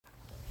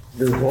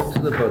The vote to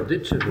the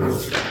Barditcher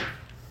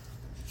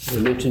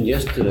we mentioned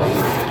yesterday,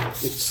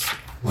 it's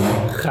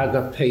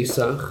Chag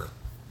Pesach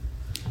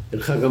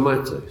and Chag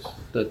Matzos.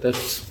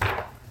 That's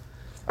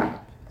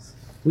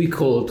we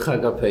call it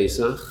Chag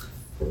Pesach,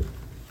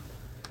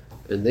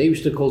 and the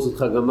Eibishter calls it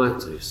Chag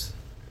Matzos.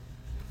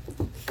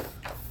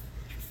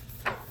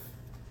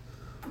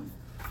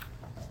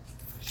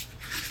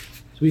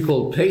 So we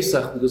call it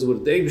Pesach because of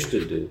what the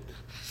Eibishter did.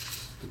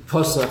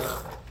 Pesach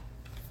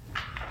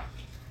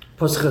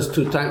has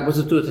two types. What's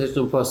the two attached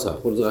on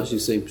Pesach? What does Rashi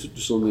say?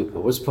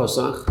 What's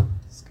Pesach?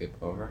 Skip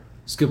over.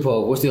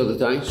 What's the other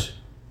type?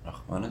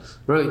 Rachmanis.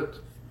 Right.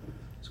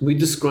 So we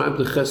describe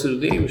the Chesed of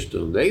the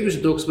Eibishter. The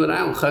Eibishter talks about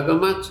our Chag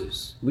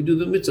HaMatzos. We do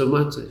the mitzvah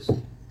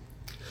matzos.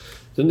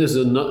 Then there's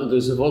a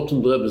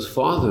Volton Rebbe's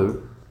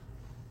father,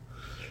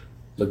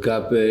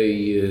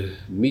 Lagabe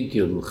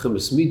Midian,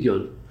 Melchemes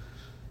Midian.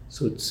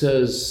 So it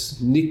says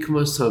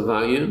Nikmas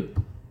Havayan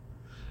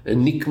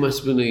and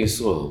Nikmas B'nai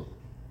Yisrael.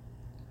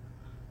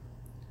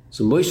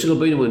 So Moshe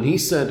Rabbeinu, when he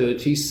said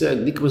it, he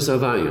said Nikmas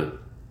Havayan,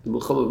 the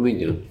Melchem of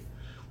Midian.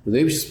 When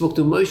the Eibishter spoke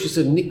to Moshe, he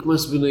said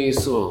Nikmas B'nai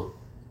Yisrael.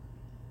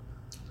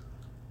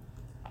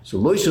 So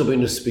Moshe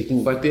Rabbeinu is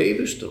speaking about the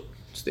Eibishter.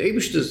 It's the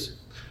Eibishter's.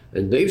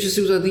 And the Eibishter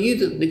speaks about the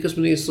Yidden, Nikmas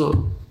B'nai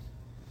Yisrael.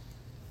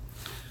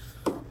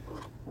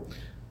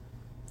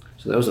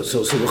 So that was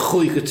so the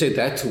Chu, you could say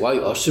that's why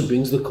Asher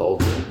brings the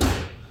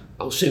Korban.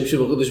 Al Shem Shem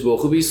HaKadosh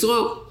Baruch Hu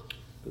B'Yisrael.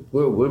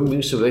 We're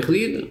being Shavech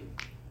L'Yidden.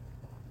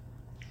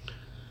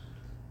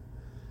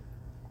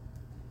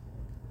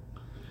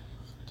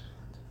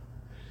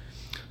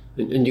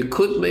 And you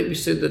could maybe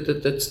say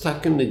that's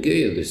taken the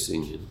gay of this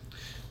Indian,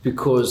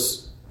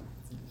 because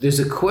there's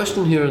a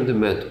question here in the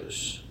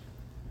Midrash.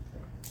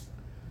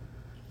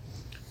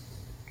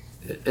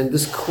 And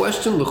this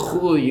question,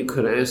 l'chura, you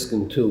could ask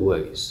in two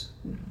ways.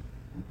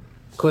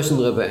 The question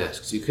the Rebbe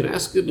asks. You could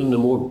ask it in a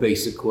more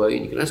basic way,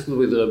 and you can ask it the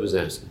way the Rebbe is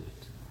asking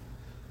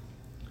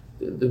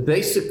it. The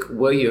basic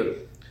way,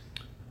 in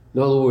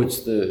other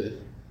words, the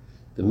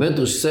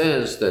Midrash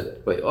says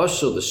that by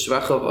Asher, the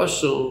Shvach of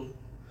Asher,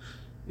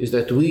 is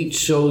that we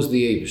chose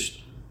the Eibishter.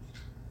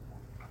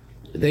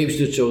 The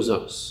Eibishter chose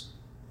us.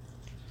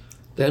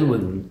 Then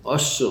when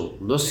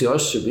Nasi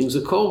Asher brings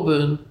a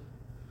Korban,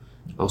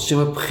 Al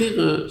Shem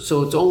Bchira,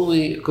 so it's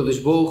only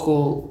Kadosh Baruch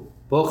Hu,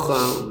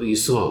 Bocha,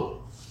 Yisrael.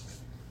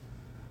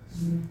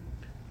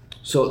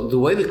 So the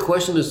way the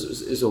question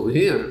is over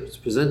here, it's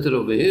presented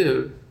over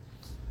here, it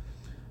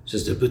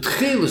says the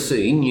B'tchila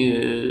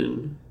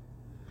Se'inyan,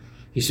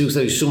 he speaks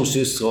like Shum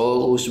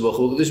Yisrael, Ushbach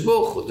Kadosh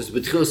Baruch Hu. This is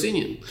B'tchilas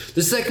Inyan.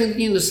 The second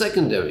Inyan, the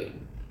secondary.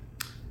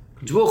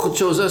 Kadosh Baruch Hu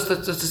chose us.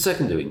 That's the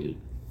secondary Inyan.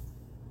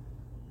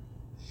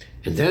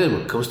 And then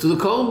when it comes to the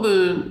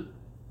Korban,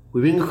 we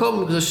bring a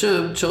Korban because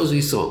Hashem chose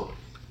Yisrael.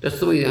 That's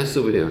the way he asks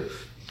over here.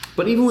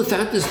 But even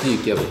without this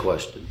deep, you have a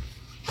question.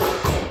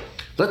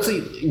 Let's say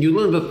you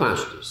learn about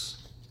Pashtus,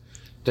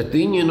 that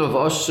the Inyan of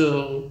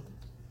Asher,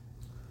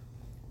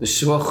 the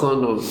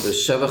Shvachan of the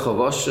Shevach of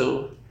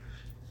Asher,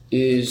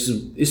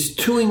 is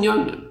two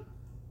inyanim.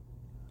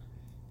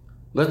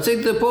 Let's say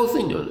they're both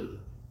inyanim.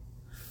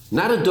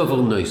 Not a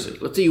double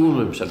noisef. Let's say you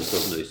want to have a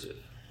noisef.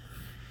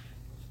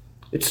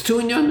 It's two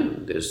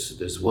inyanim.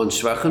 There's one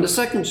shvach and a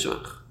second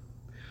shvach.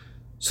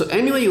 So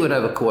anyway, you would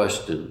have a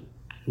question.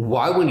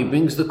 Why, when he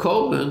brings the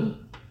korban,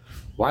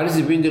 why does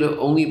he bring it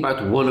only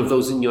about one of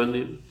those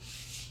inyanim?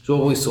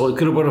 So we saw he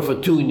could have brought it for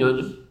two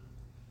inyanim.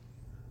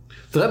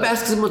 The Rebbe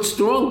asks it much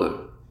stronger.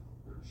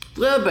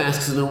 The Rebbe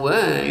asks in a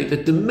way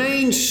that the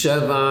main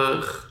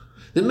Shevach,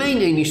 the main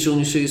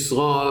Einishon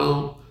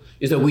Yisrael,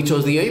 is that we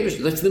chose the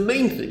Eibishter. That's the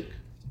main thing.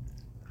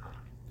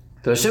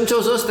 That Hashem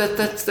chose us,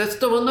 that's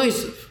double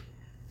noisef.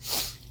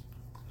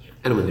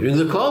 And when they bring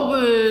the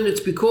Korban,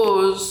 it's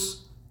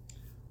because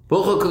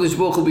Baruch HaKadosh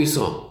Baruch Hu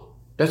B'Yisrael.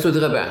 That's what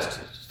the Rebbe asks.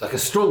 It's like a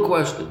strong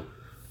question.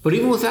 But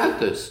even without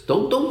this,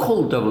 don't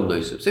call it double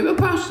noisef. Say about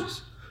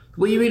Pashtus.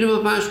 The way you read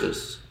about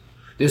Pashtus.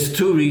 There's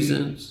two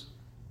reasons.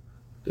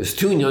 There's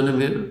two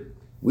inyanim here.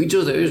 We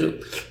chose the Israel.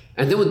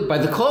 And then by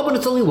the Korban,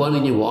 it's only one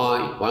inyan.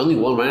 Why? Why only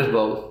one? Why not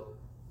both?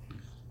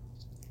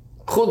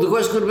 The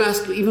question could have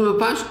asked even with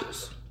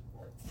Pashtus.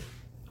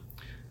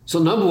 So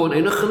number one,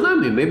 Ein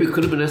Chanami. Maybe it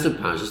could have been asked in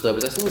Pashtus,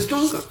 but that's something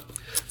stronger.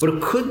 But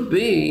it could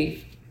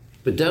be,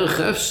 B'derech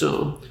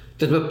Efshar,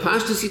 that by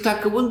Pashtus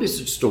Yitaka wouldn't be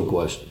such a strong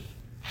question.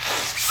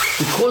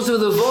 Because of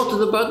the vote of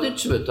the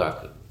Barditcher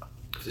Yitaka.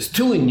 There's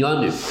two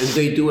inyanim, and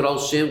they do it Al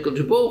Shem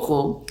Kadosh Baruch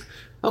Hu.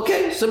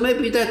 Okay, so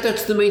maybe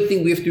that's the main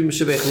thing we have to be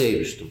Meshavech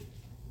Ne'evishtu.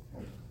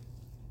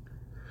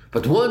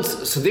 But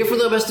so therefore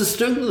the Rebbe has to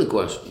strengthen the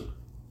question.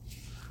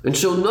 And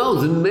so no,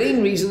 the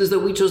main reason is that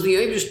we chose the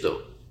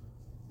Eibishter.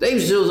 The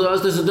Eibishter chose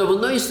us, there's a double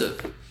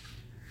noisef.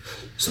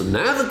 So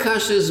now the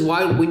kasha is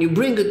why when you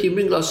bring it, you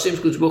bring Al Shem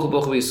Kadosh Baruch Hu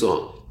Bocha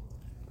V'Yisrael.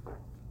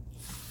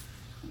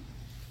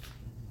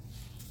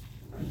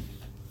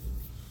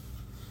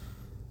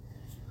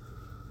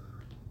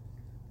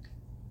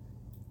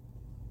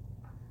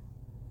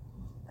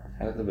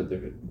 How did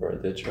the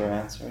Barditcher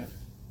answer it?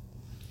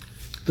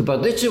 The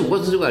Barditcher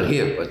wasn't about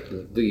here,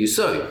 but the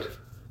Yisod.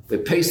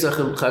 Pesach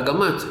and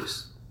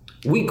Chagamatis.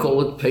 We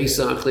call it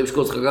Pesach, they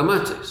call it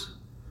Chagamatis.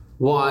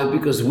 Why?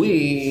 Because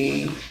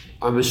we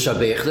are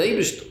Meshabeach the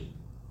Eibishter.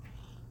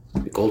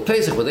 We call it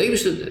Pesach, what the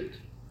Eibishter did.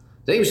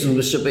 The Eibishter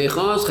is Meshabeach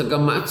us,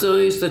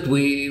 Chagamatis, that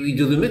we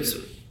do the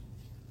mitzvah.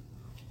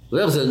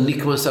 There's a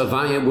Nikmas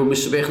Havaya, we're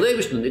Meshabeach the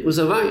Eibishter, Nikmas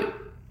Havaya.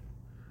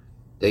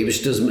 The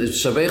Eibishter is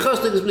Meshabeach us,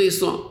 Nikmas Bnei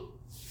Yisrael.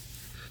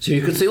 So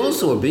you could say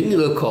also, we're bringing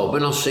a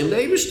korban, I'll shame the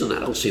Eibishter,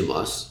 not I'll shame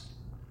us.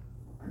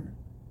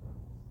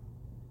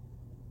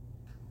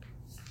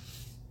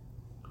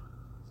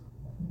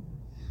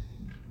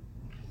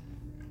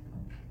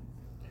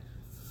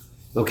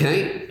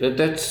 Okay,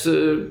 that's...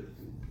 yeah,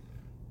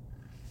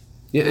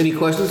 any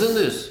questions on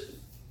this?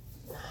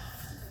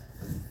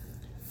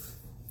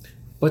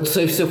 But so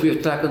if we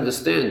have to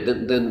understand,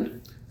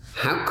 then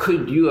how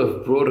could you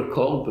have brought a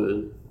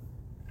korban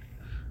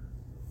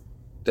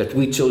that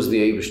we chose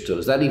the Eibishter?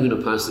 Is that even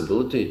a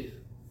possibility?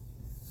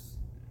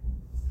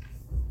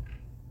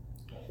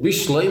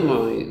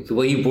 Bishleimai, the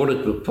way he brought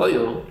it with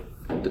Poyo,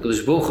 the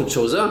Kadosh Baruch Hu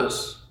chose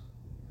us.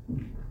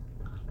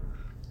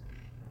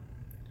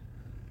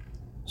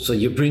 So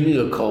you're bringing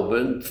a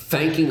korban,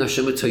 thanking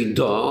Hashem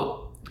Tzaidah.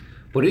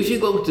 But if you're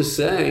going to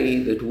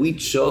say that we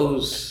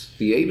chose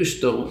the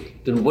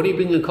Eibishter, then what are you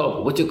bringing a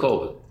korban? What's your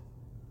korban?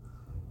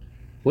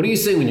 What are you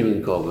saying when you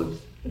bring a korban?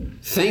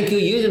 Thank you,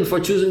 Yidden, for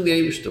choosing the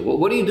Eibishter.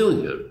 What are you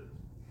doing here?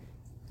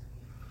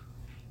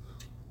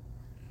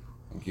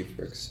 Thank you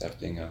for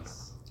accepting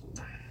us.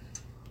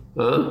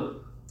 Huh?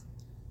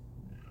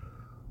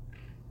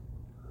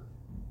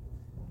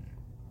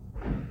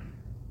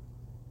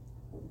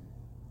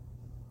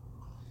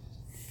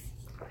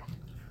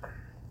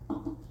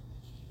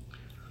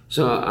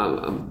 So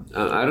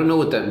I don't know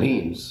what that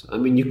means. I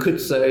mean, you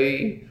could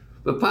say,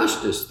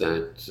 B'pashtus,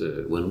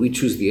 that when we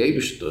choose the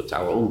Eibishter, it's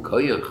our own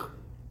koyach.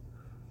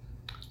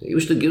 The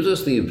Eibishter gives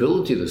us the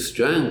ability, the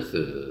strength,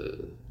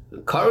 the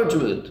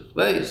encouragement,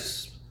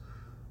 space,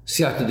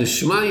 siyata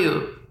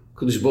d'shmaya,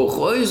 Kadosh Baruch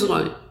Hu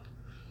Yisrael.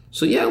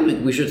 So yeah,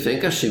 we should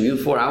thank Hashem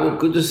for our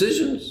good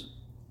decisions.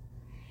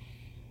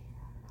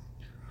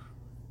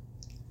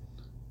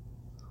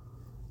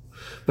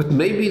 But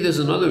maybe there's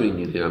another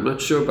Indian here. I'm not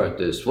sure about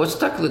this. What's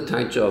the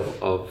taich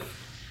of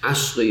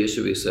Ashrei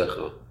Yeshu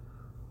V'Yisecha?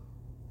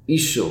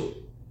 Isho,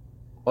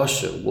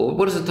 Osher. Well,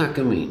 what does the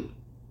taka mean?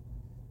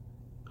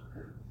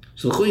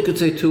 So you could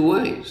say two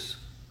ways.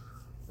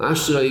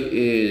 Ashrei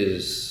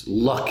is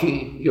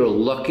lucky, you're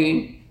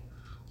lucky,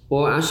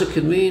 or Asher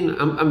could mean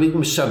I'm being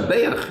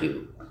Meshabeach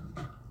you.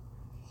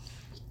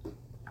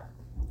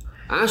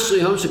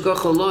 Ashrei Ham Shekach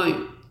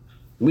Alai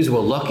means we're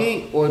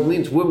lucky, or it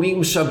means we're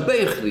being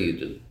Meshabeach the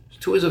Yidden.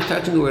 Two ways of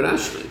attaching the word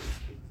Ashrei.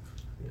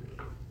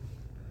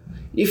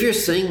 If you're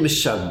saying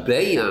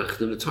Meshabeach,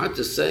 then it's hard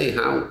to say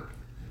how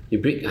can you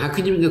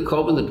bring a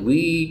korban that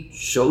we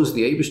chose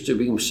the Eibishter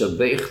being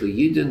Meshabeach the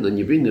Yidden, and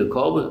you bring a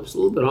korban? It's a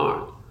little bit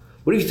hard.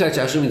 What if you attach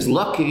Ashrei means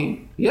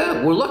lucky?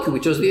 Yeah, we're lucky, we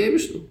chose the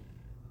Eibishter.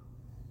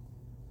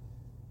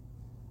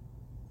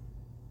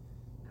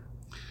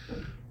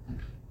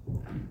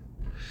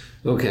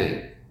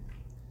 Okay.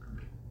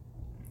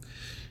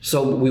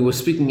 So we were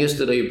speaking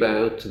yesterday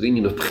about the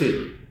union of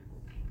Bchira.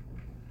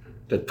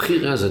 That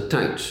Bchira has a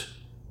taich.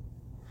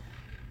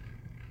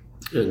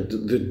 And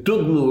the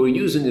dogma we're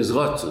using is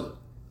Ratzon.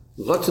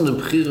 Ratzon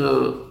and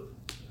Bchira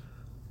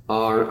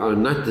are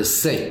not the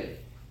same.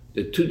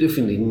 They're two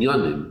different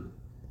inyanim.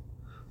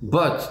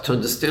 But to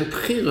understand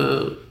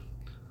Bchira,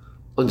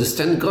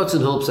 understanding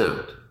Ratzon helps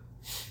out.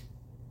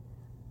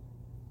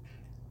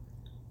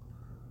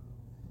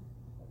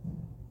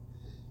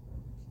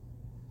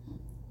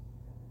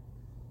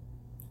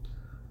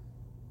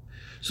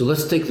 So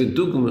let's take the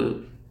dogma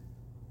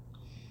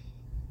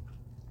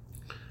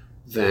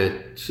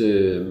that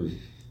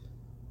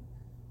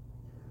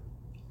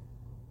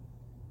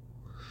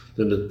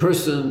the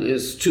person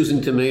is choosing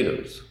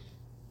tomatoes.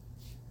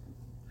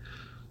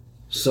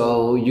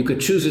 So you could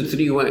choose it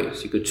three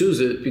ways. You could choose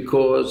it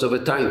because of a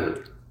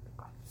taiva.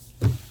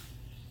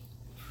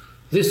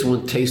 This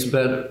one tastes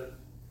better.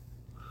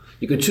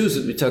 You could choose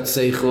it mitzat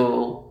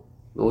seichel,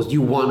 or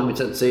you want it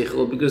mitzat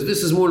seichel, because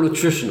this is more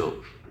nutritional.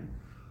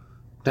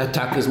 That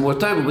taka is more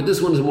taiva, but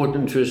this one is more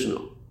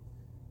nutritional.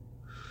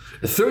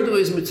 The third way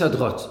is mitzad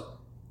ratzon,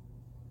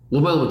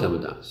 l'mal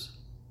matamadas,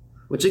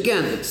 which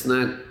again, it's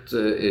not,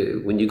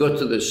 when you go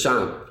to the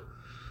shop,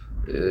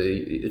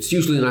 it's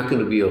usually not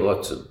going to be a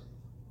ratzon.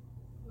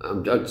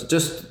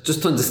 Just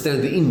to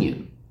understand the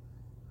inyan.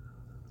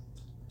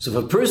 So if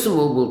a person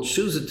will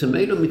choose a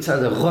tomato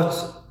mitzad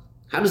ratzon,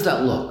 how does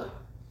that look?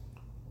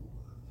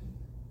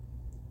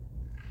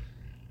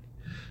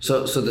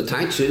 So the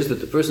taich is that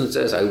the person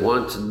says, I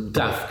want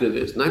dafka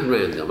this, not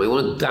random, I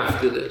want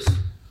dafka this.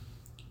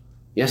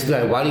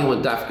 Yesterday, why do you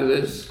want dafka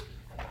this?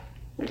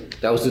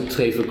 That was the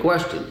treifa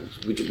question.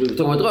 We were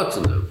talking about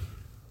Ratzon now.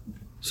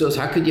 So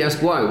how could you ask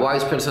why? Why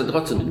is percent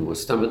Ratzon anymore?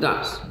 It's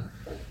Tamadas.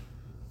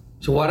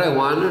 So why do I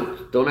want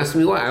it? Don't ask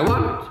me why. I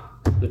want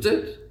it. That's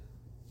it.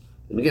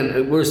 And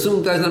again, we're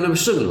assuming guys not have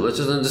sugar. Let's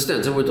just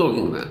understand. That's what we're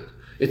talking about.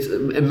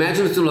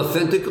 Imagine it's an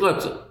authentic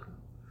Ratzon.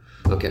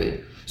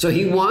 Okay? So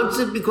he wants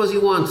it because he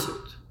wants it.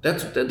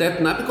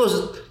 That not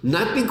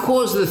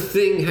because the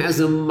thing has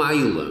a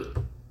mile.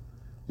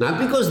 Not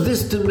because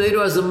this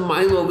tomato has a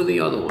mile over the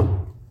other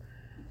one.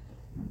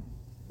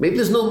 Maybe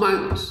there's no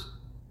miles.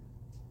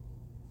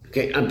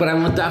 Okay, but I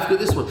want dafka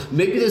this one.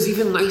 Maybe there's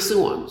even nicer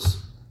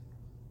ones.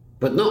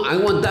 But no, I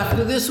want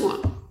dafka this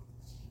one.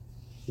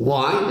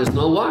 Why? There's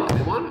no why.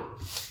 I want it.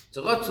 It's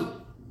a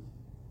Ratzon.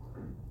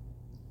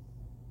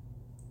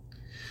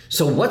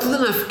 So what's the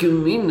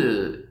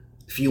nafkamina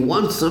if you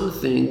want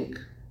something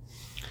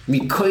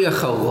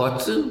mikoyach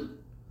ha-Ratzon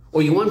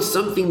or you want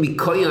something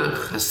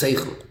mikoyach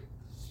ha-Seichel?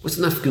 What's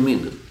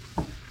nafkamina?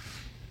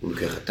 What's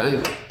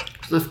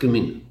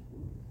nafkamina?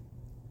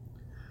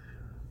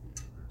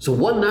 So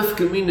what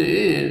nafkamina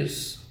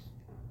is,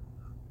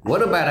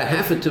 what about a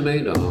half a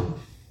tomato?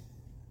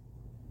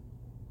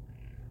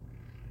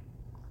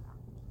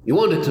 You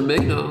want a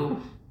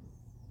tomato,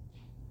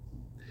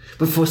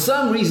 but for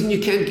some reason you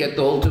can't get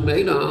the whole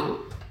tomato.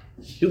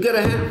 You get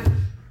a half.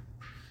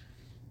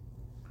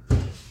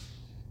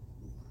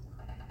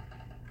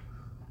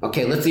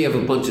 Okay, let's say you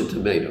have a bunch of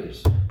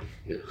tomatoes.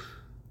 Yeah.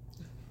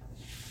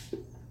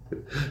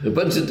 A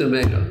bunch of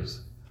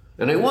tomatoes.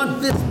 And I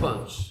want this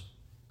bunch.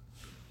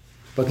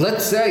 But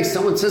let's say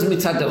someone says,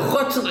 Mitzad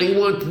Ratzon, I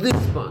want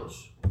this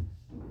bunch.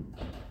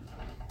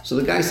 So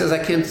the guy says,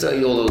 I can't sell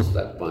you all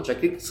that bunch. I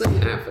can sell you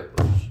half a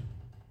bunch.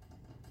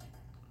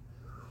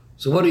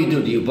 So what do?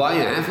 Do you buy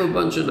a half a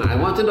bunch or not? I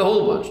wanted a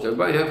whole bunch. Do I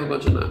buy half a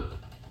bunch or not?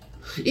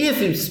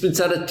 If it's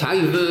Mitzad a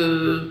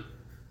Taiva,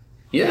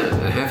 yeah,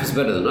 a half is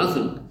better than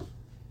nothing.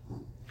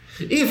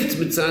 If it's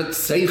Mitzad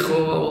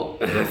Seichel,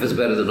 a half is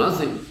better than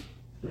nothing.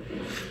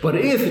 But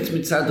if it's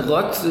Mitzad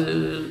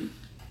Ratzon,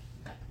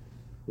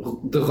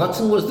 the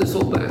Ratzon was this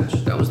whole batch.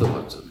 That was the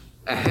Ratzon.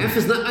 A half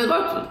is not a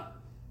Ratzon.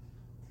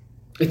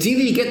 It's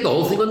either you get the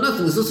whole thing or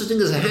nothing. There's no such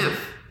thing as a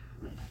half.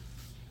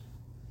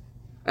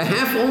 A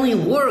half only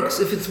works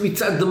if it's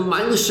mitzad the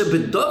Mailah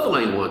Shebedov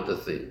I want the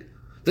thing.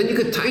 Then you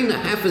could time a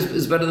half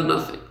is better than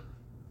nothing.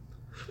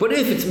 But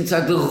if it's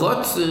mitzad the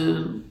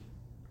Ratzon,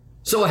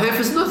 so a half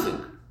is nothing.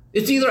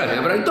 It's either I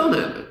have it or I don't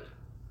have it.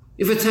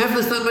 If it's half,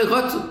 that's not my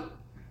Ratzon.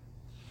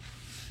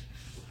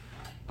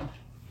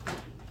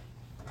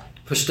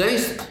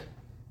 Verstehst?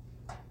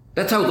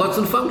 That's how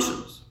Ratzon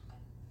functions.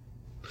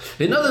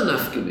 Another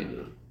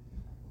nafkamina.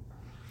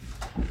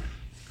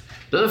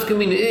 The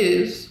nafkamina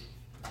is,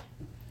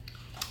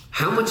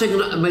 how much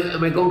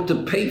am I going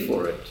to pay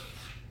for it?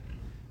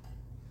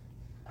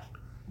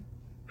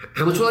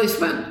 How much will I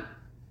spend?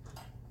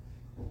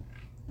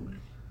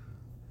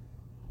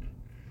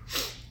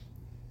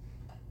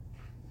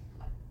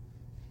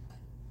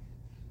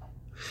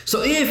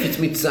 So if it's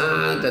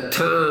mitzad, the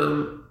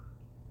tam,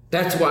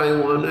 that's why I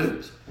want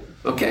it.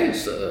 Okay,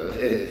 so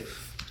it's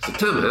a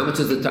tam. How much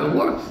is the tam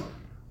worth?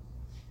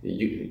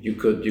 You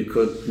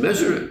could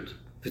measure it.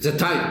 If it's a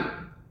time,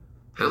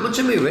 how much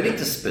am I ready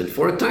to spend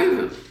for a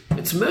time?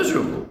 It's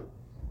measurable.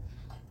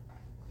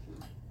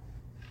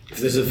 If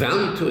there's a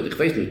value to it, if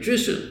it's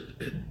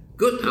nutrition,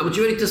 good. How much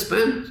are you ready to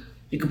spend?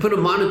 You can put a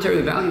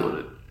monetary value on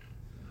it.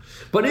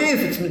 But if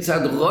it's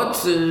mitzad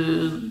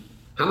Ratzon,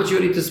 how much are you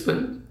ready to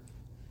spend?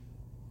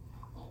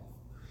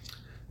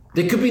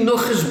 There could be no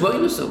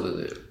cheshbonos over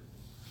there.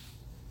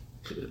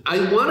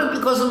 I want it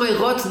because of my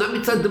Ratzon, not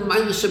mitzad the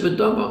Mailah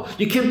Shebedov.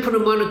 You can't put a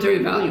monetary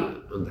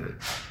value on that.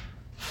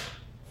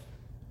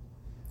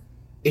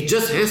 It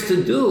just has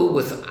to do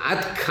with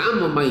ad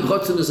kama my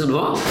Ratzon is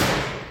involved.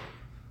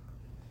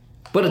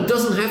 But it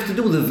doesn't have to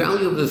do with the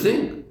value of the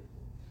thing.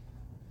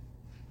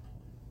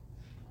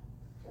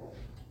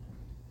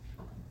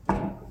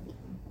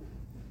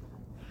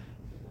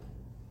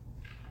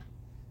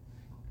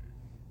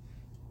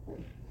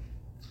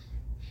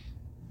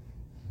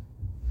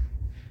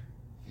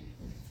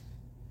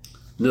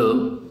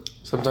 No.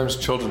 Sometimes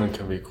children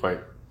can be quite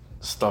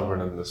stubborn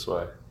in this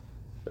way.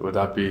 Would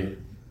that be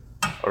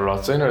a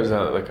Ratzon, or is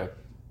that like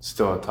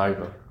still a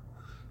taiva?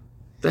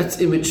 That's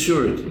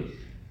immaturity.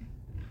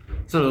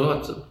 It's not a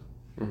Ratzon.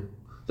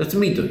 That's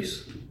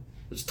midos.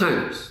 It's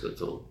timeless,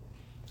 that's all.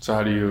 So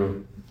how do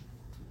you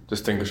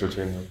distinguish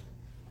between them?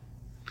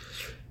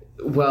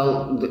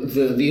 Well,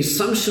 the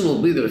assumption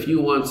will be that if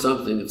you want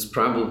something, it's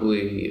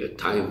probably a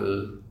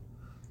taiva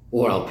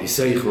or al pi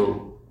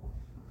seichel.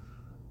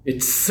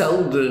 It's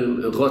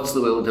seldom a Ratzon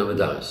L'Olam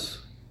Hamadas.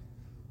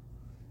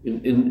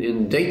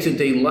 In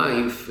day-to-day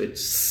life,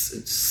 it's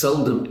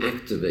seldom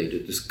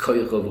activated, this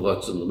koyach of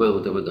Ratzon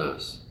L'Olam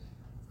Hamadas.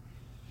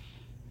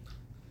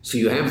 So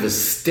you have the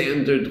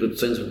standard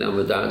Ratzon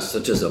L'Olam Hamadas,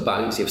 such as a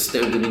bias, you have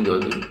standard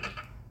inyanim.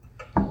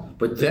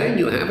 But then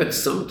you have it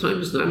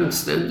sometimes not in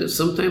standard,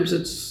 sometimes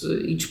it's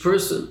each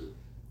person.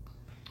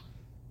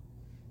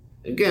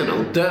 Again,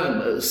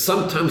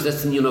 sometimes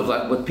that's in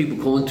what people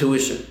call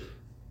intuition.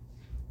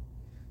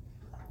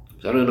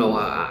 I don't know,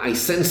 I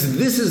sense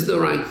this is the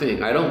right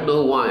thing. I don't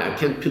know why, I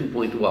can't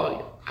pinpoint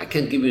why. I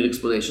can't give you an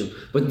explanation.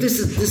 But this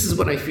is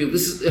what I feel.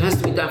 It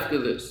has to be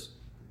dafka this.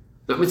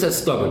 That means that's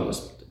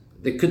stubbornness.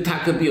 There could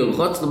be a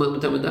Ratzon L'Olam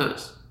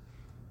Hamadas.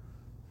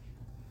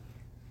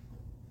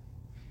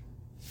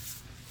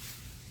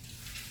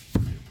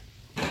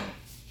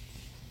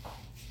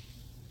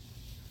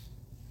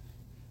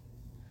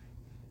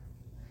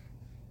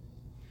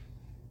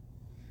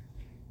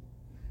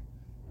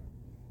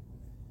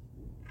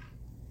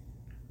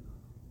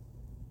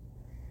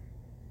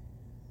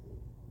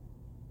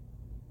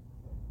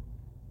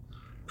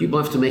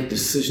 People have to make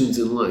decisions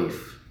in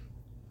life.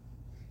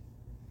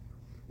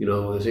 You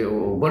know, they say,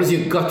 oh, what does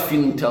your gut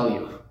feeling tell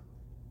you?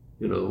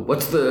 You know,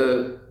 what's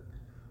the...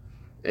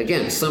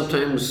 Again,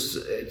 sometimes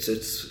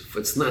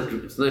it's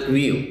not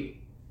real.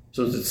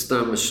 Sometimes it's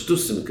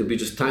shtusim, it could be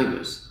just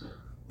timers.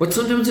 But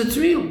sometimes it's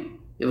real.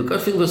 You have a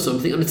gut feeling for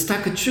something and it's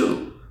taka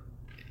true.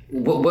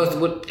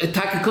 What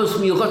taka comes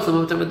from your gut,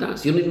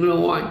 you don't even know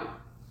why.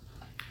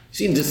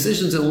 See, in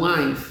decisions in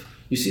life,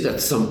 you see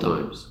that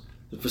sometimes.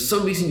 If for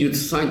some reason you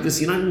decide this,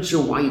 you're not even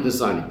sure why you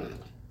decided that.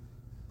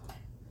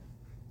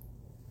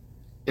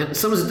 And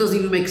sometimes it doesn't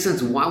even make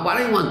sense. Why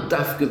do I want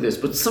dafka this?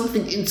 But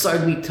something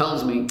inside me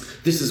tells me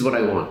this is what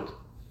I want.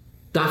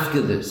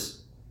 Dafka this.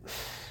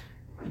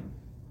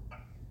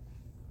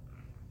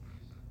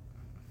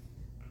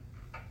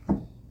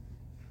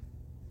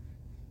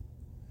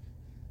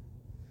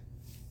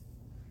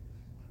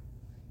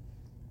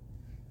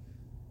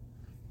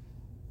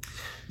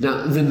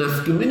 Now, the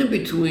nafkamina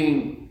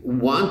between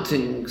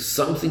wanting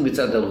something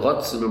mitzad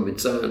al-ratzon or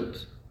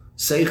mitzad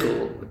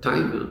seichel or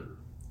taiva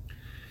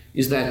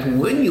is that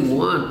when you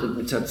want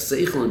mitzad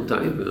seichel and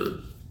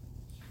taiva,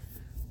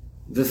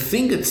 the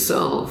thing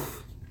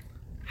itself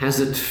has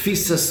a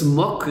tfisas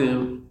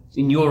mokim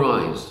in your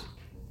eyes.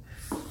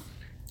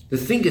 The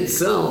thing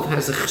itself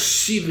has a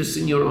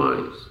chshivas in your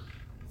eyes.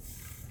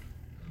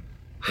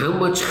 How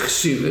much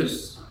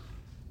chshivas?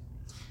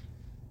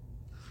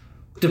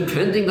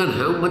 Depending on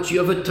how much you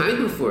have a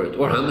taiva for it,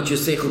 or how much your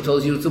seichel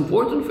tells you it's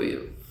important for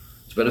you,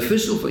 it's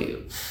beneficial for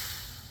you.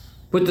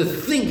 But the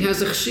thing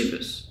has a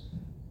chshivas.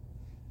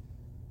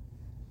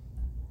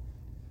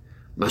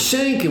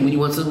 Mashenkin, when you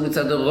want something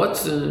mitzad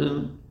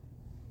al-ratzon,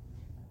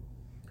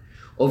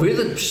 over here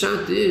the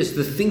pshat is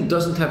the thing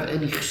doesn't have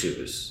any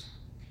chshivas.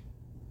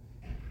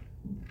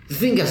 The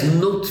thing has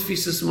no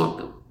tfisas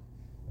makom.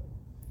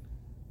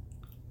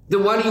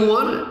 Then why do you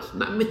want it?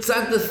 Not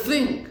mitzad the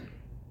thing.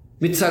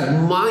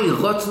 Mitzad my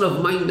ratzon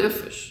of my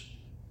nefesh.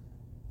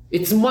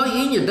 It's my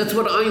inyan, that's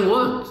what I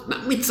want.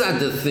 Not mitzad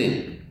the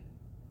thing.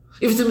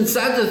 If it's a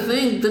mitzad the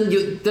thing,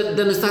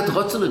 then it's not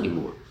ratzon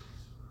anymore.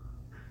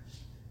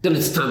 Then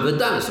it's tam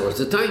v'das, or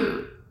it's a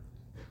timer.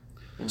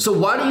 So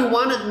why do you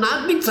want it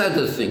not mitzad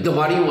the thing? Then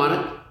why do you want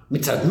it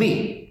mitzad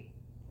me?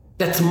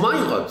 That's my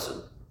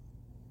ratzon.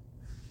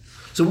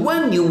 So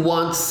when you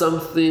want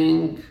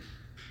something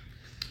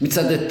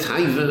mitzad the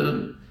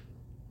taiva,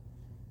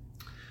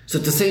 so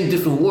to say in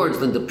different words,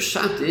 then the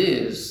pshat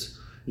is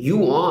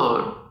you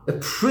are a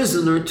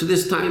prisoner to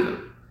this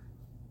taiva.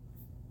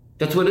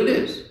 That's what it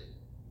is.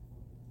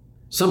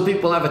 Some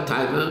people have a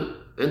taiva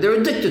and they're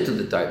addicted to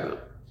the taiva.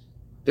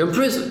 They're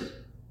imprisoned.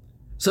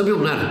 Some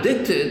people are not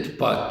addicted,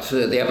 but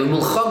they have a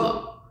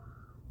milchama.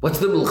 What's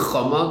the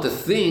milchama? The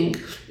thing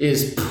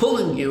is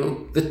pulling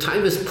you, the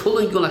taiva is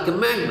pulling you like a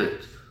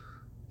magnet.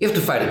 You have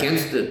to fight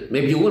against it.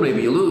 Maybe you win,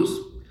 maybe you lose.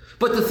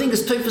 But the thing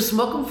is teifas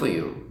makom for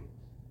you.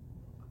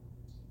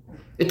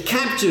 It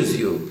captures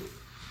you.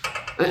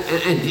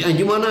 And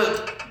you want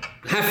to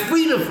have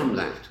freedom from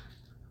that.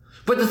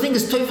 But the thing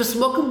is teifas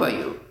makom by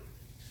you.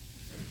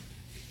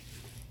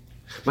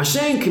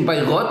 Mashenkin by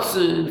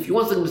rotzen, if you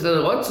want something to say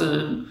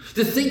rotzen,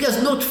 the thing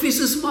has no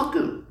tfisas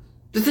makom.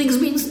 The thing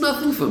means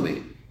nothing for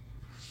me.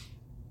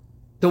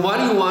 Then why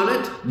do you want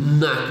it?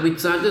 Not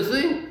mitzad the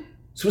thing.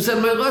 So we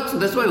said my rotzen,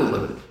 that's why I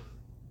want it.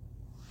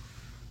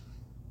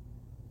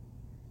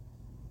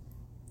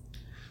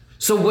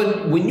 So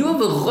when you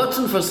have a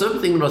rotzen for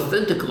something, an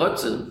authentic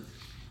rotzen,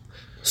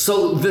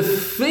 so the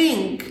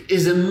thing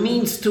is a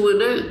means to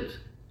an end.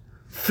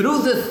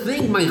 Through the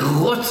thing, my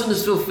rotzen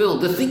is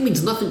fulfilled. The thing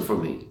means nothing for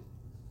me.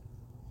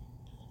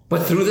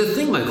 But through the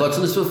thing, my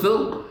rotzen is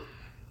fulfilled.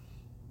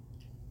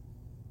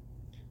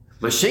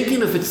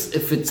 Mashenkin, if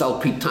it's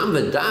al pitam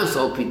v'das,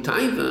 al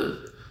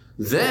pitaiva,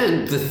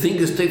 then the thing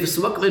is teifas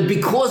makom, and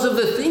because of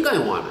the thing I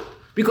want it.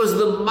 Because of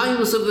the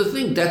mindless of the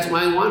thing, that's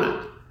why I want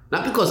it.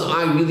 Not because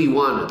I really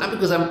want it. Not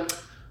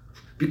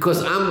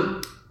because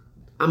I'm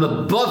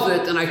above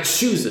it and I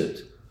choose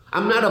it.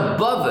 I'm not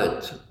above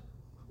it.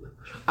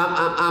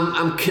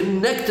 I'm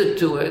connected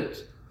to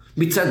it.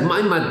 Mitzad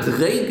my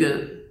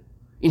madrege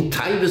in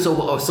taivas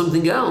or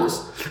something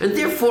else, and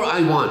therefore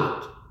I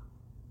want it.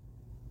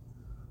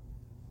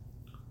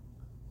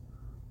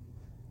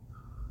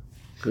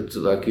 It's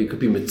like you could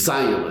be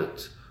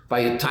mitzayelet.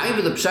 By a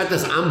taiva, the pshat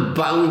is I'm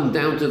bowing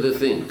down to the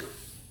thing.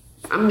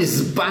 I'm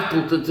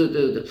nisbattled to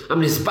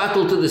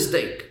the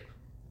stake.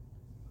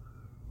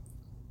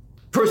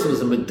 Person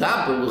is a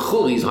medaber,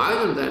 l'chul, he's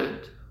higher than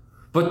that.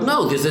 But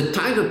no, there's a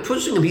tiger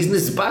pushing him, he's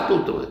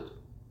nisbattled to it.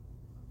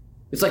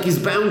 It's like he's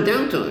bowing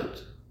down to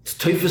it. It's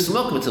teifas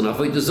makom, it's an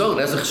avodah zarah,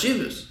 it has a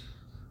chshivas.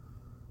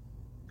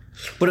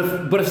 But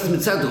if it's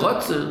mitzad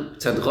rotzen, I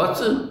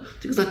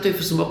think it's not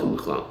teifas makom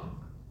b'chlal.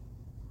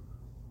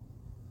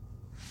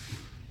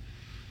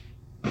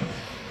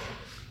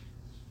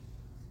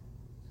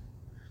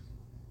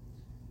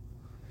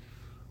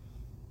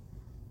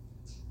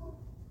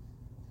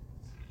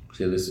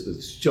 See,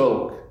 this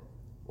joke,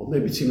 or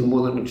maybe it's even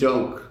more than a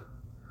joke,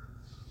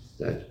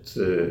 that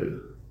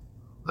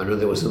I know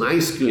there was an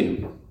ice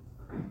cream,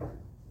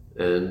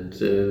 And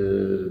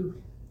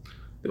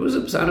there was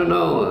a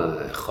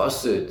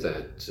chassid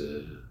that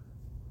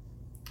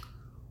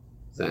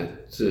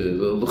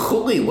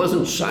l'chuli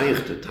wasn't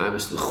shaykh to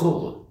Tavis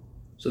l'chula.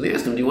 So they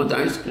asked him, do you want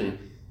ice cream?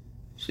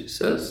 So he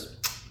says,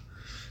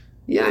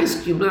 yeah,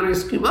 ice cream, not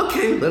ice cream.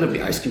 Okay, let it be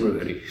ice cream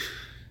already.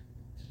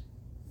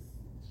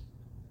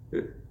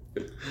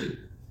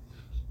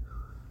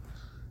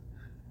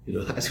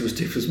 As he was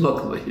taking his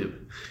milk by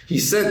him. He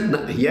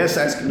said, yes,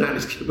 ice cream, not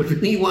ice cream, but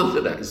really he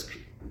wanted ice cream.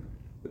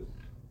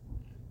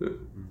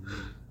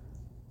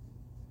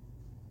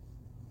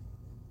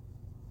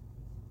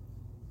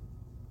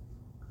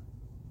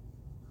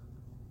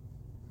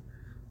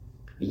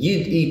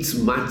 Yid eats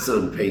matzah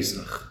on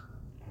Pesach.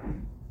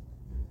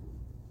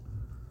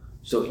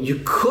 So you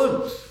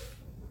could,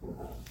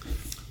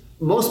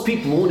 most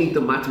people won't eat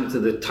the matzah to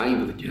the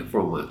time that you have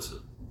for a matzah.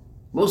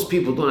 Most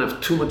people don't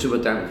have too much of a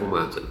time for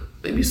matzah.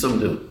 Maybe some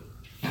do.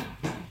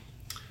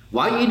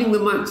 Why are you eating the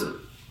matzah?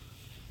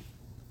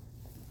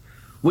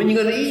 When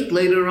you're going to eat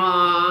later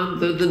on,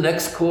 the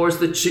next course,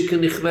 the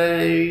chicken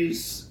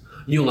ichveis,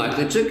 you like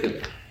the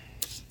chicken.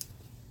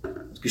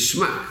 It's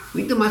geschmack.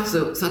 We eat the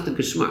matzah, it's not the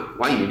geschmack.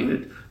 Why are you eating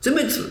it? It's a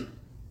mitzvah.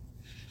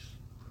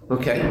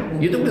 Okay?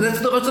 That's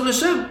the Ratzon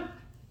Hashem.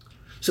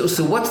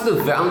 So what's the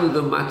value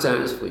the matzah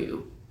has for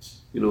you?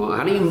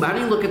 How do you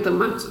look at the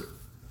matzah?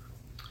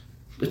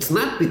 It's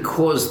not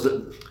because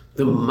the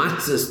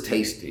matzah is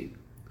tasty.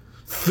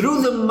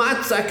 Through the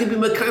matzah, I can be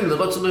mekayim the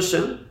Ratzon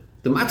Hashem.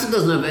 The matzah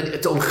doesn't have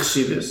its own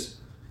cheshivos.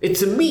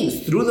 It's a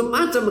means. Through the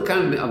matzah,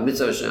 mekayim of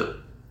mitzvah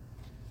Hashem.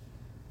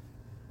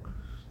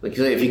 Like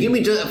you say, if you give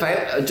me just a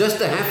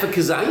half a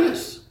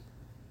kazayas,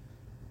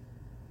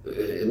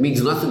 it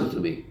means nothing to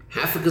me.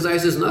 Half a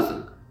kazayas is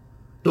nothing.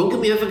 Don't give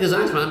me half a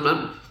kazayas, I'm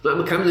not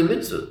mekayim the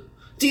mitzvah.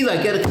 It's either I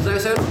get a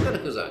kazayas or I don't get a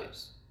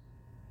kazayas.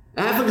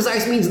 A half a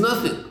kazayas means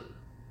nothing.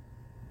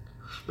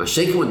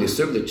 Mashayka, when they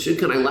serve the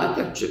chicken, I like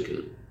that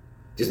chicken.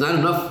 There's not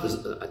enough,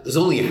 there's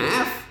only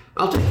half,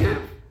 I'll take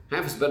half.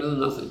 Half is better than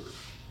nothing.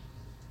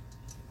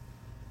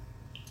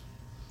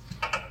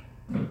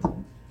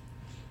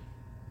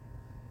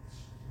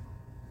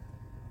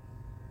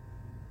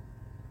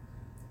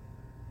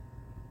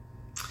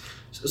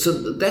 So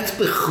that's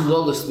the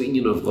chlolus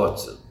meaning of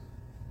Rotza.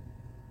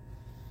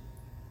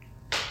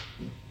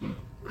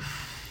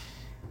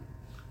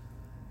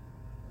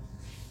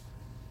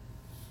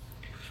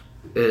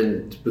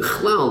 And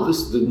Bichlal,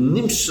 the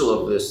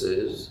nimshal of this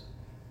is,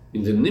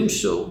 in the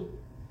nimshal,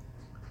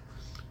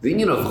 the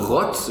union of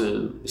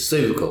Rotzen is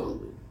Sevikol.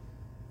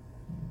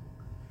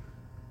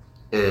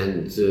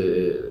 And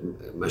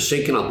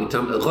Mashekin al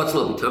Bitam, Rotzen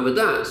al Bitam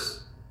Vadas,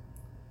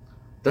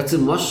 that's a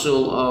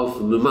mashal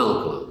of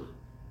Memalkol.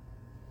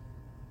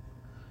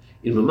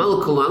 In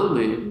Memalkol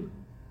Almein,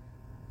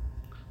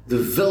 the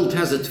Welt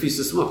has a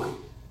Tfisa Smok.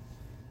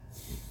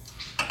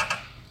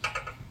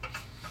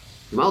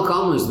 Memalkol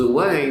Almein is the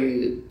way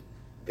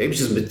the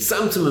Eibush is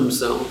mitzamtzim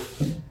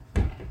himself,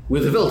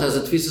 where the Welt has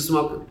a Tfisa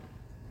Smok.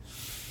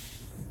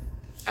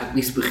 At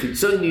least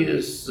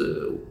bechitzonius,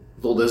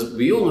 though there's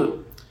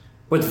beyond,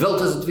 but Welt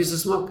has a Tfisa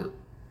Smok.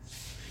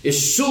 A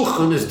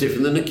shulchan is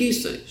different than a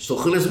kisei.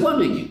 Shulchan is one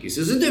thing, kisei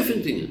is a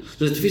different thing.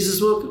 There's a Tfisa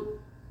Smok.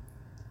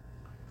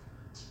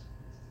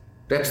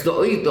 That's the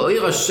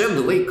Oyer Hashem,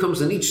 the way it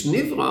comes in each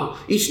nivra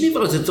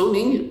has its own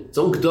inyan, its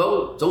own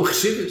gdol, its own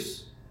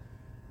chshivus.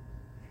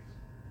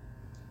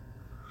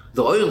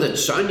 The oil that's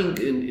shining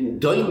in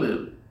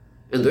Doimim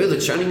and the oil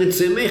that's shining in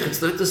Tzemech,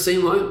 it's not the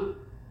same oil.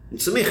 In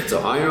Tzemech, it's a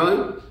higher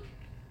oil.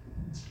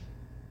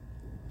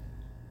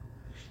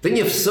 Then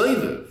you have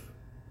Soivev.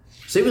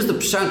 Soivev is the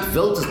Pshat,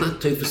 Welt is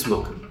not Teufus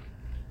Mokum.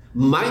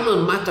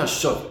 Maila Mata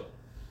Shov.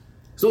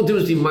 There's no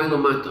difference between Maila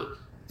Mata.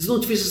 There's no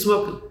Teufus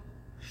Mokum.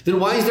 Then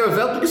why is there a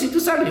Welt? Because he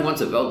decided he wants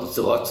a Welt, it's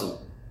a Ratzon.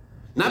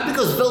 Not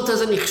because Welt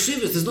has any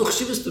Chshivas, there's no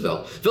Chshivas to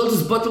Welt. Welt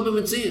is bottom of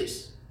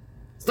Metzias.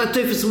 It's not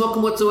Teufus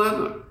Mokum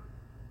whatsoever.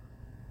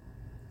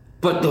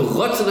 But the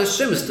Ratzon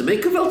Hashem is to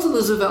make a Welt, and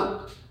there's a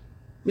Welt.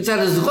 Mitzad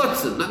is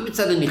Ratzon, not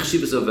Mitzad any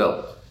Chshivas of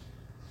Welt.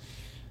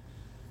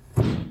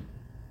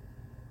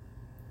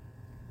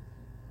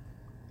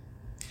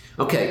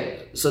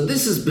 Okay, so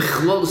this is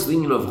Bichlol's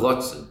union of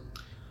Ratzon.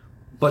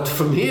 But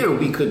from here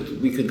we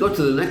could go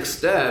to the next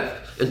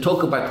step and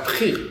talk about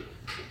Bchira.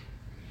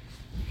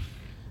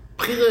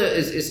 Bchira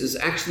is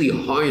actually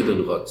higher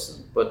than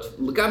Ratzon. But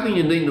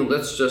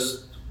let's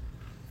just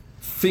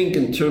think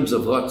in terms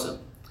of Ratzon.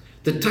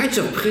 The type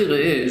of Bchira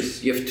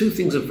is, you have two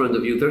things in front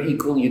of you, they're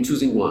equal, and you're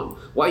choosing one.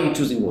 Why are you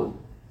choosing one?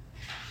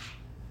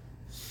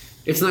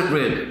 It's not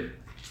random.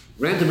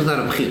 Random is not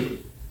a Bchira.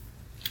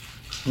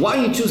 Why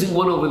are you choosing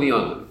one over the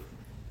other?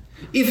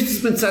 If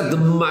it's inside the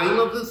mile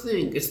of the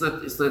thing, it's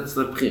not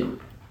Bchira.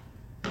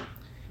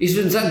 If it's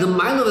inside the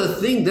mile of the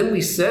thing, then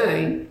we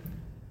say,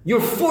 you're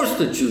forced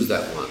to choose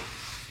that one.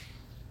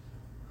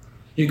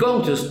 You're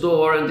going to a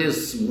store and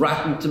there's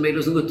rotten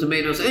tomatoes and good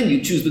tomatoes, and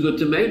you choose the good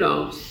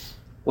tomatoes.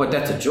 What,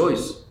 that's a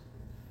choice.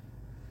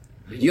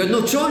 You had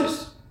no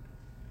choice.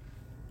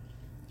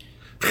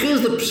 Bchira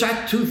is the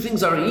pshat, two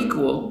things are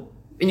equal.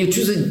 And you're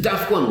choosing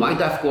dafka one. Why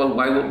dafka one?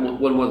 Why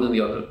one more than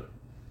the other?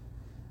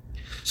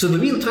 So the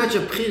real touch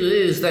of bchira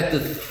is that the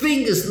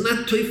thing is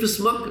not teifus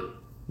makom.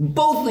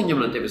 Both things are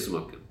not teifus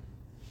makom.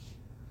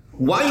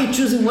 Why are you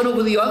choosing one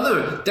over the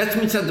other? That's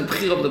mitzad the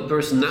bchira of the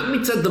person, not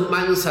mitzad the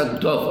minus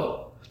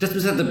hadova. That's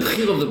mitzad the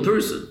bchira of the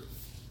person.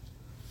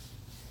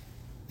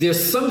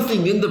 There's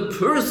something in the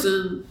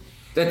person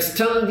that's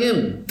telling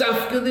him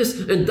dafka this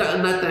and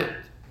not that.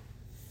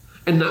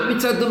 And not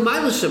mitzad the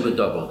minus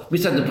shabadova,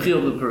 mitzad the bchira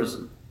of the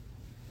person.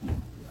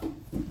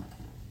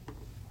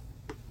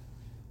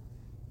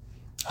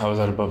 How is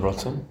that above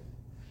Ratzon?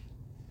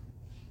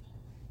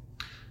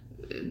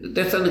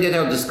 That's going to get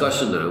our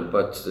discussion now,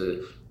 but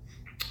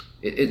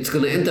it's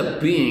going to end up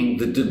being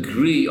the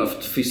degree of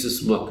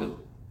tefisas makom.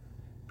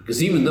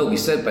 Because even though we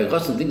said by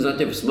Ratzon things are not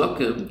tefis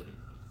makom,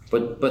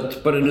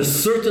 but in a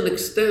certain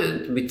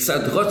extent,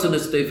 mitzad Ratzon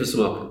is tefis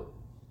makom.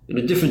 In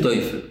a different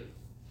oifen.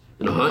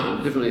 In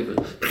a different oifen.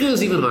 Bchira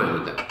is even higher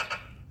than that.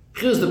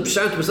 Bchira is the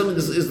pshat where something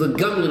is the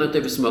gamin and not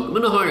tefis makom,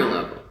 in a higher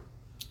level.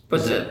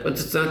 But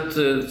it's not...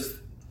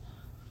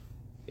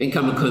 in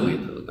Kamakomi,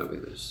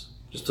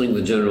 just doing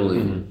the general.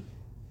 Mm-hmm.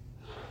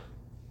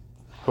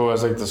 Who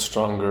has like the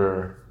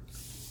stronger?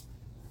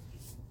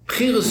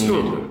 Bchira is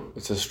stronger.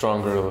 It's a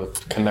stronger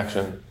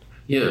connection.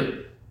 Yeah.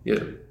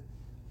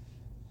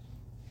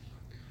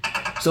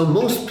 So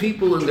most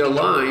people in their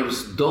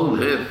lives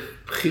don't have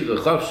bchira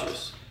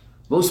chavshis.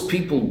 Most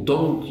people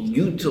don't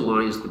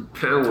utilize the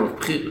power of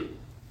bchira.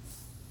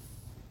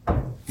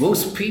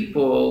 Most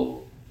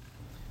people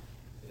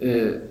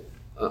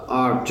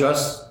are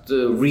just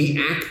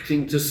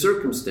reacting to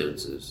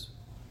circumstances.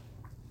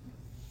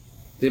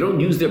 They don't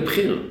use their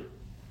bchira.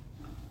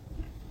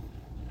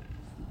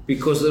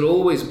 Because it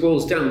always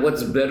boils down,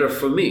 what's better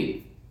for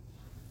me?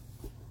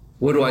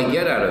 What do I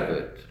get out of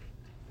it?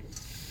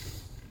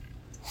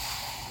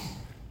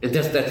 And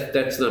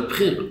that's not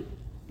bchira.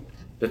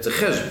 That's a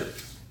cheshbon.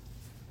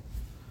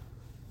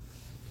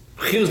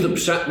 Bchira is the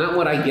pshat, not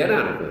what I get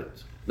out of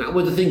it. Not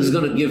what the thing is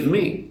going to give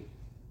me.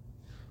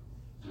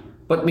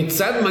 But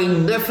mitzad my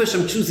nefesh,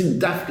 I'm choosing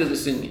dafka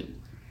this inyan.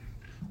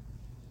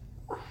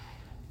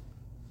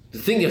 The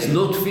thing has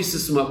no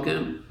tefisas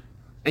makom,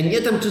 and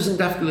yet I'm choosing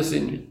dafka this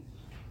inyan.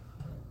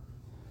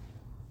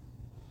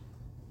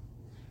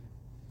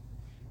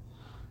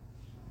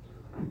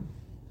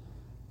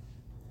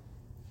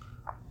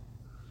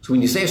 So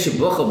when you say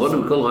Shebocha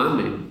Bonim Kol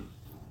Ha'amim,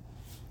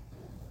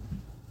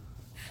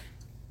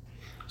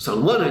 so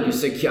on one hand you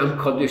say Ki Am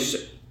Kodesh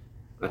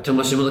Atem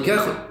Hashem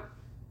Elokecha.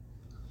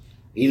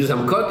 He is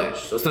Am Kodesh,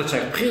 so it's not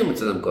Shaykh Bchira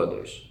Mitzad Am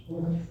Kodesh.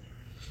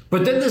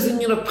 But then there's the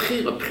inyan of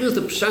Bchira. Bchira is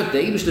the Pshat, the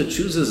Eibush that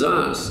chooses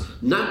us,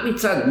 not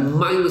Mitzad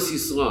Mailas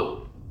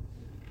Yisrael.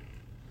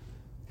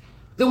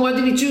 Then why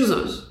did he choose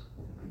us?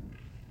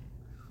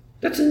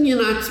 That's inyan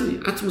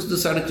Atzmi. Atzmus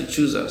decided to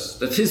choose us.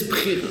 That's his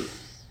Bchira.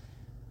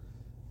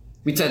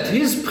 Mitzad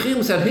his Bchira,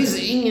 mitzad his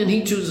inyan,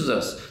 he chooses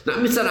us. Not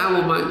mitzad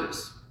our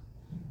Mailas.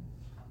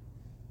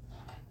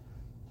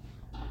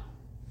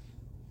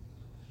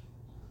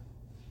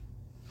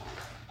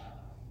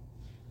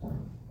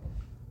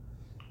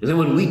 And then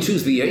when we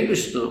choose the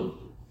Eibishter,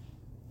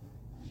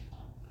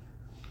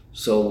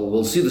 so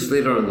we'll see this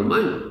later on in the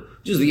Maimon,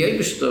 choose the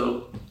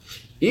Eibishter,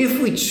 if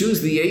we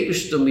choose the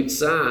Eibishter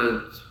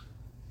mitzad,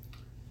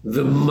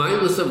 the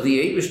Mailas of the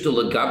Eibishter,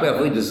 Lagabe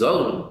Avodah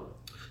Zarah,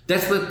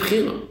 that's not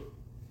Bchira.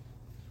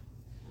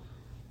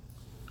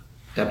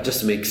 That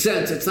just makes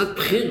sense, it's not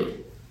Bchira.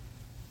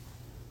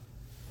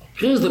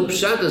 Bchira is the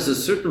Pshat, there's a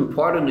certain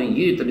part in a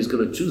year that he's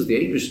going to choose the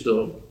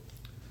Eibishter,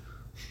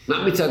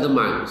 not mitzad the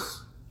Mailas.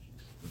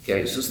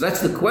 Okay, so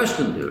that's the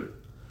question here.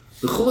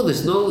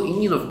 There's no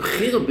inyan of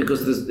bchira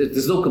because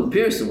there's no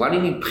comparison. Why do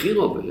you need bchira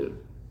over here?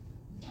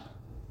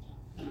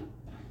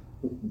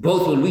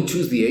 Both when we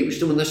choose the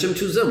Eibishter and when Hashem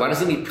chooses them, why does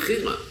he need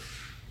bchira?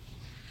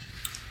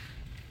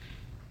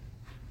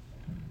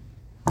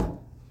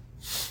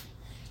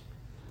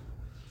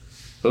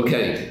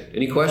 Okay,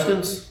 any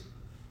questions?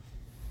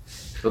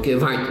 Okay,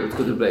 weiter, let's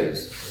go to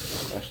base.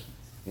 Questions?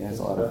 He has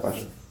a lot of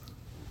questions.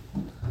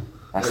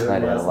 Last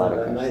night he had a lot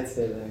of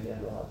questions.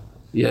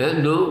 Yeah,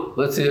 no,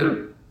 let's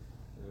hear.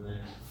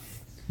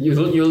 You're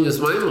the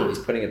smile. He's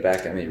putting it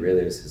back at me.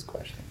 Really, it was his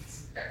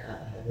questions.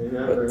 But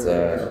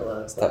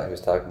he was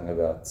talking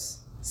about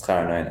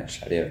schar noinish.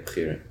 How do you have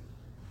bchira?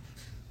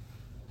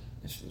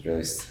 It's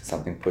really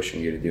something pushing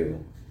you to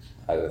do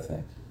either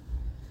thing.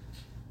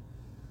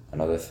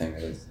 Another thing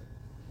is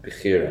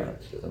bchira.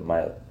 There's a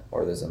mile,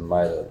 or there's a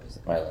mile. There's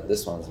a mile on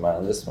this one. There's a mile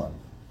on this one.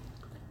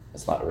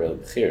 It's not real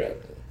bchira.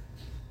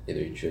 Either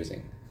you're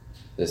choosing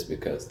this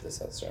because this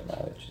has certain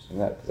mileage, choosing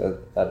that because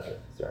that has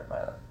certain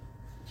mileage.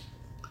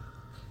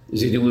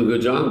 Is he doing a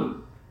good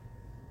job?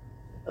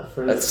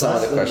 That's some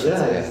of the questions.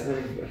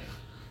 Yeah.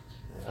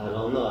 I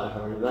don't know, I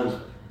don't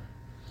remember.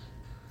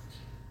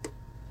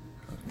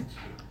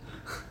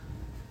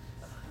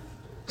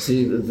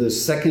 See, the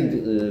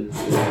second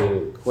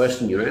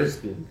question you're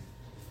asking,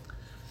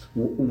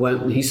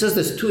 when he says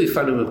there's two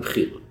ifanim of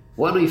bchira.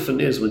 One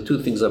ifan is when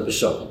two things are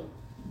b'shalom.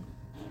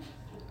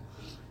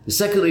 The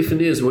second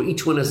oifen is where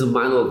each one has a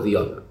mile over the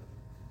other.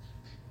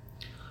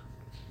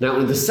 Now,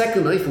 in the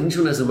second oifen, each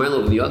one has a mile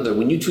over the other.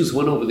 When you choose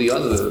one over the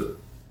other,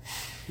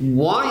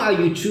 why are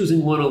you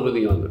choosing one over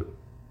the other?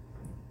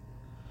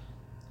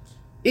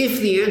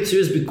 If the answer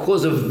is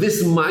because of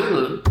this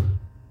mile,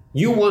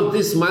 you want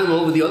this mile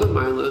over the other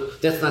mile,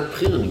 that's not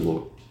bchira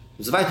anymore.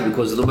 It's vital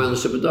because of the mile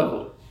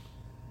shebedavor.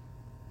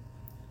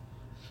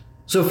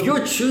 So if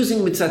you're choosing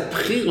mitzad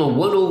bchira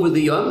one over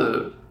the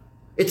other,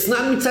 it's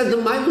not mitzad the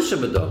mile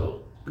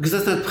shebedavor, because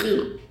that's not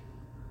bchira.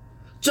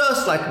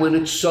 Just like when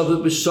it's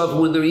shavah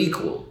b'shavah when they're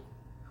equal.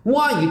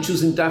 Why are you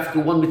choosing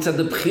dafka one mitzad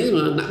the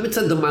bchira, not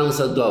mitzad the mile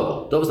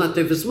shebedavor? That was not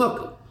tefes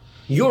makom.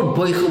 You're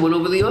boicha one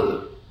over the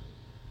other.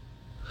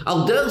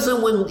 Al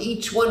derza, when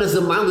each one has a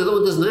mile the other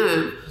one doesn't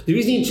have, the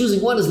reason you're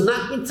choosing one is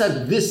not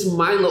mitzad this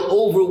mile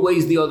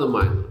overweighs the other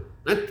mile.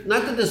 Not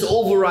that this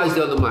overrides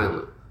the other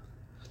mile.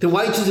 Then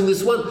why are you choosing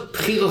this one?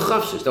 Bchira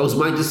chavshish. That was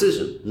my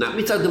decision. Not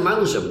mitzad the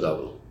mile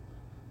shebedavor.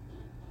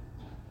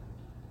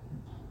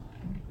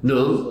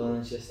 No. So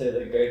then just say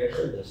the greater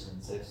chiddush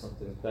and say if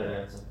something's better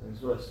and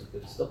something's worse, you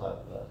could still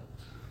have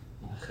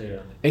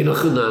bchira.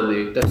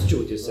 Einachanami. That's true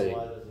what you're So saying.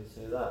 why does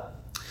he say that?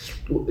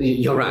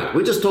 You're right.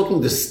 We're just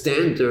talking the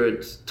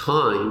standard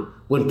time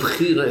when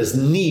bchira is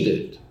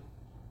needed.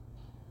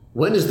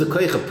 When is the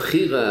koich of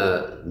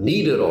bchira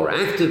needed or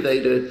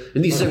activated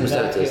in these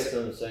circumstances? In that case,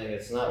 I'm saying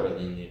it's not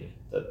really needed.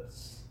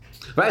 That's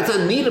Right, it's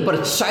not needed, but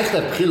it's shaykh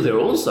that bchira there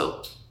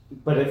also.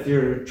 But if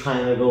you're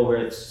trying to go where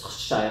it's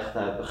shaykh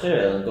that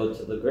bchira, then go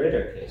to the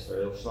greater case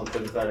where if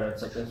something's better and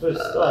something's worse.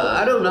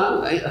 I don't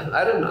know.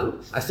 I don't know.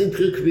 I think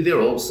bchira could be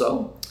there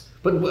also.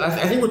 But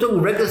I think we're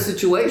talking regular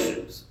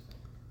situations.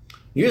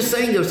 You're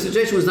saying the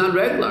situation was not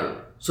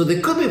regular. So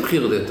there could be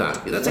bchira there,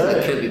 Taki. That's like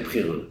there can't be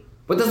bchira.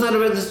 But that's not a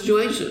regular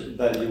situation.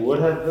 That you would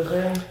have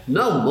bchira?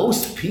 No,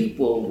 most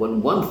people,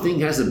 when one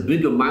thing has a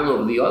bigger mile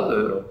over the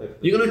other,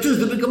 you're going to choose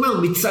the bigger mile,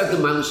 mitzad the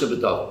mile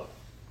shebedavor.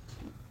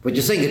 But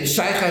you're saying that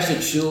shaykh has to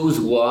choose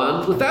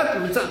one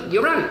without,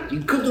 you're right, you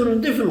could do it in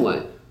a different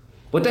way.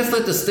 But that's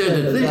not the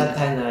standard thing. That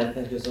kind I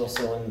think is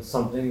also when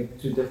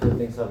two different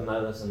things have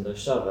milas and the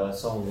shava,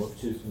 someone will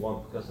choose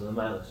one because of the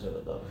milas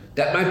shava.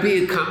 That might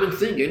be a common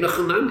thing,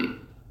 einachanami,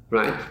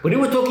 right? But here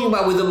we're talking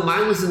about where the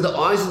milas in the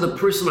eyes of the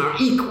person are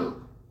equal.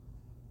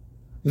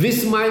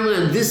 This mila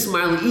and this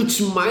mila, each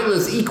mila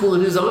is equal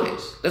in his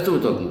eyes. That's what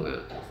we're talking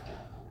about.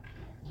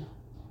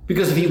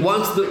 Because if he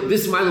wants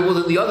this mila more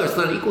than the other, it's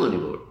not equal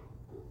anymore.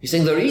 He's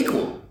saying they're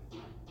equal.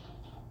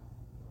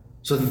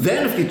 So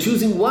then if you're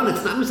choosing one,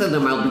 it's not mitzad the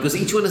mile because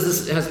each one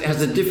has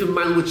a different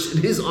mile which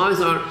in his eyes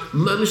are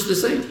mamish the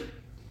same.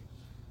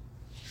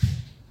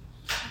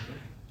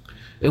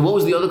 And what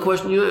was the other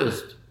question you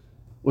asked?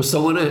 Or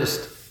someone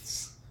asked?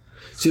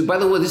 See, by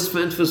the way, this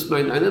fanfest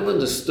mind, I never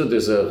understood.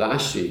 There's a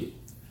Rashi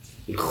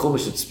in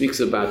Chumash that speaks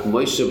about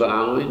Moshe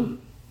v'Aaron.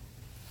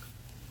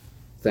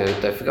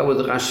 That I forgot what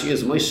the Rashi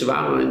is. Moshe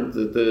v'Aaron,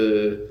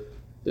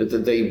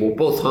 they were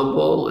both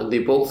humble and they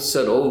both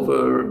said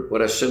over what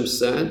Hashem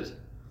said.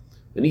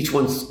 And each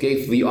one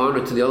gave the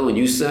honor to the other one,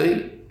 you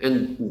say.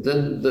 And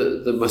then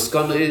the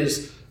maskana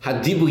is,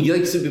 Hadibu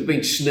yotze b'bein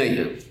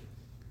shneihem.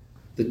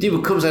 The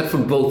dibu comes out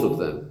from both of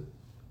them.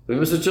 But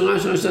Mr.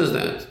 Charash says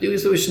that. Dibu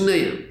is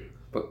shneihem.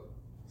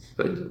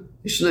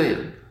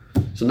 Shneihem.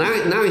 So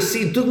now I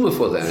see dogma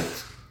for that.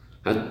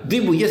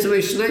 Hadibu yotze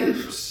b'bein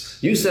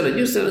shneihem. You said it.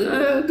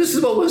 This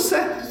is what was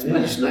said. It's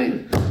b'bein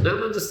shneihem. Now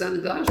I'm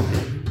understanding the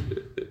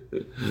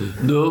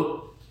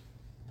No.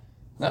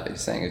 No, you're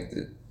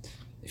saying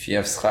if you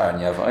have schar and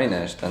you have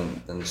einish,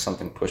 then there's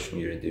something pushing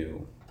you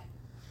to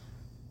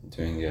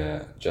doing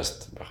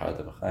just b'char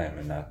de b'chaim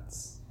and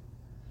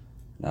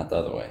not the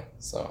other way.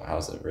 So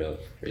how's it real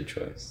free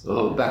choice?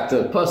 Oh, back to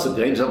the pasuk.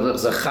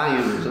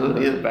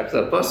 Yeah, back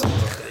to the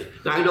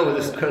pasuk. Now I know where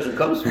this question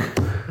comes from.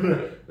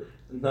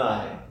 No,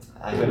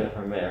 I heard it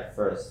from Meir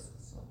first.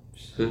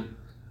 So.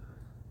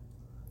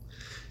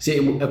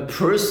 See, a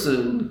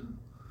person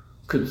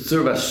could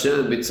serve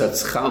Hashem mitzat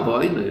schar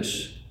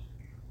v'einish,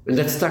 and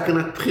that's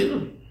takanat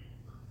bchira.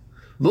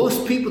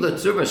 Most people that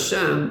serve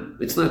Hashem,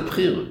 it's not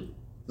bchira.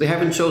 They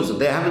haven't chosen.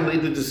 They haven't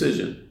made the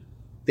decision.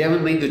 They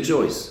haven't made the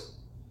choice.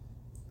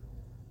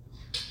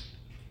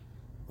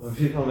 When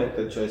people make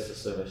the choice to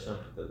serve Hashem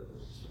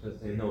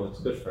because they know it's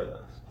good for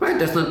them. Right,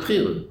 that's not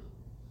bchira.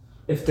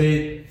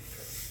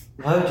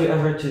 Why would you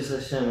ever choose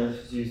Hashem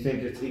if you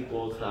think it's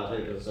equal to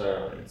Avodah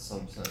Zarah in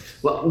some sense?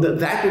 Well,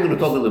 that we're going to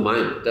talk in the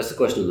Maimon. That's the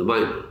question in the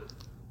Maimon.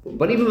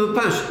 But even with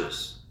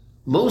Pashtus,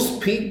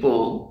 most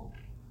people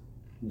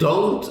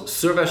don't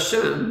serve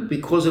Hashem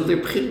because of their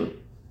bchira.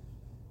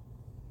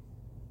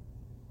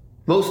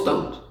 Most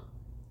don't.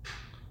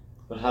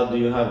 But how do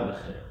you have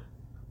bechira?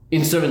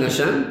 In serving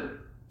Hashem?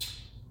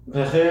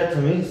 Bechira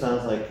to me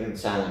sounds like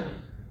insanity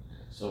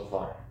so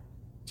far.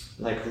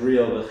 Like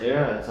real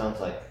bechira, it sounds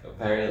like a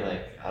very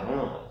I don't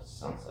know, it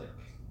sounds like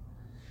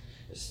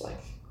it's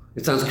like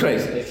It sounds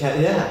crazy.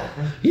 Yeah.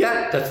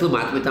 Yeah, that's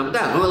Lamat Mitamadas.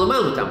 No,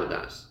 Lamat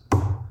Mitamadas.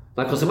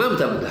 Like what's Lamat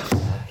Mitamadas?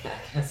 I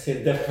can't see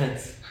the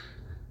difference.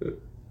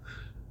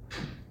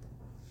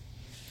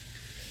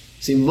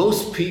 See,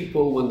 most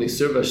people, when they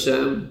serve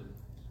Hashem,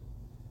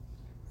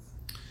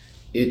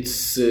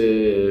 it's,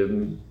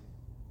 or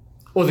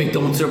they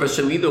don't serve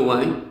Hashem either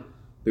way,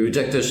 they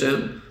reject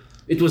Hashem,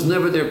 it was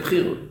never their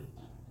bchira.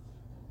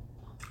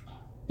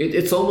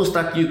 It's almost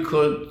like you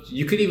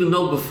could even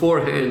know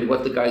beforehand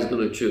what the guy's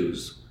going to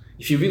choose.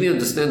 If you really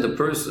understand the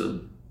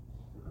person,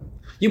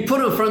 you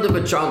put in front of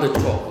a child a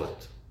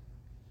chocolate,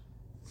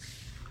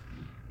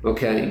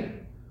 okay,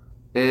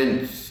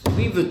 and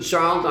leave the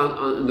child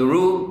in the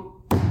room.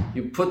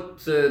 You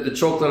put the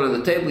chocolate on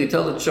the table. You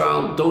tell the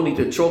child, "Don't eat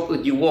the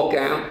chocolate." You walk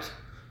out.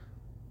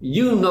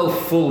 You know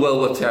full well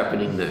what's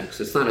happening next.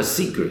 It's not a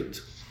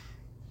secret,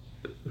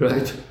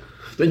 right?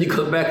 Then you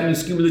come back and you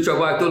scream at the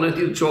child, "I don't eat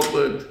the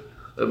chocolate."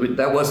 I mean,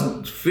 that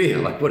wasn't fair.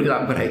 Like, what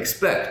I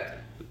expect?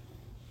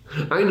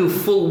 I knew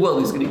full well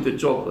he's going to eat the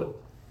chocolate.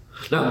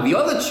 Now, the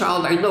other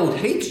child I know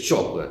hates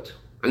chocolate.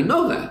 I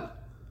know that.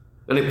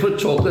 And I put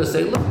chocolate and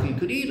say, "Look, he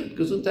could eat it."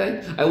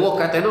 Gesundheit. I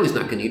walk out, I know he's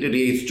not going to eat it.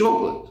 He eats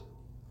chocolate.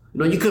 You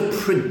know, you could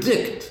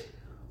predict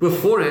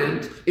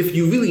beforehand. If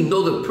you really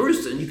know the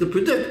person, you could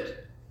predict.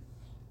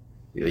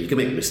 You know, you can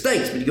make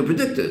mistakes, but you can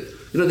predict it.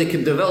 You know, they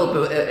can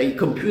develop a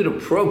computer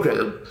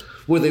program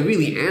where they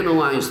really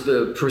analyze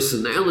the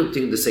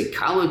personality and the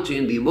psychology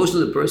and the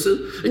emotion of the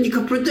person, and you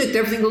can predict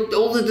everything,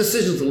 all the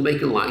decisions they'll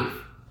make in life.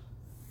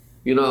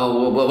 You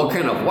know, what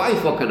kind of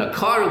wife, what kind of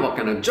car, what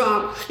kind of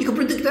job. You can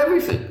predict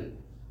everything.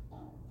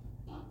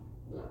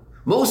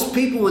 Most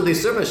people, when they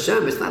serve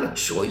Hashem, it's not a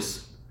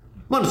choice.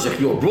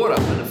 You're brought up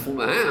in a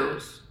former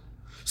house.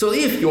 So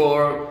if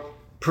your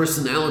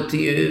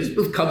personality is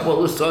with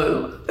Kabbalah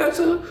style, that's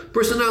a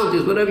personality,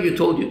 is whatever you're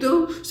told you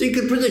do, so you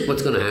can predict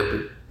what's going to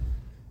happen.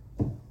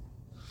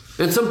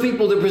 And some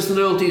people, their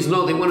personalities,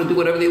 no, they want to do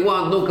whatever they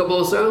want, no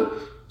Kabbalah style,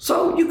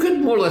 so you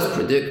can more or less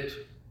predict,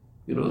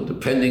 you know,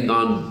 depending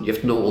on, you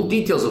have to know all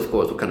details, of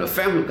course, what kind of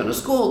family, what kind of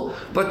school,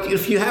 but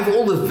if you have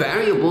all the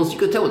variables, you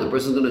can tell what the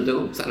person's going to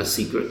do. It's not a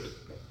secret.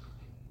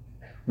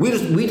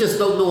 We just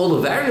don't know all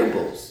the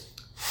variables.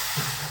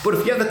 But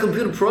if you have the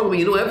computer program,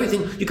 you know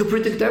everything, you can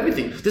predict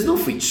everything. There's no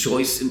free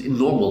choice in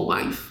normal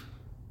life.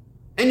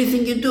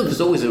 Anything you do,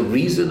 there's always a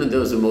reason and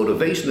there's a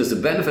motivation, there's a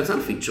benefit. It's not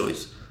a free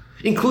choice,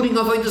 including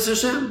Avodas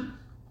Hashem.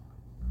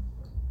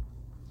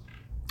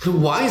 So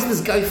why is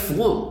this guy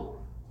formed?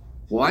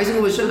 Why is he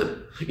with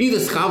Hashem? Either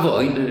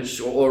Schava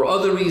Einish or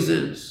other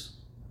reasons.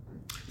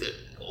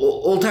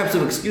 All types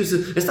of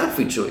excuses. It's not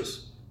free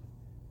choice.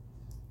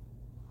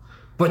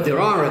 But there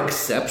are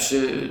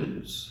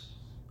exceptions.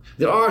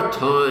 There are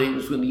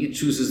times when he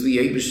chooses the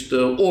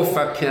Eibishter or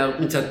Fakir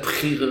mitzat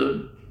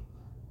bchira.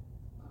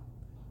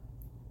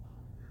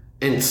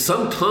 And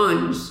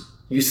sometimes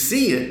you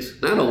see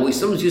it, not always,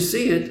 sometimes you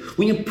see it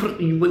when you put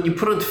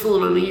on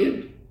tefillin on a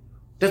yid.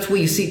 That's where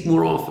you see it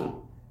more often.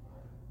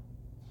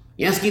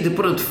 You ask you to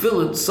put on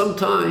tefillin,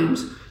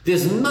 sometimes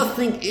there's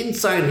nothing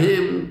inside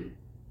him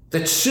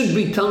that should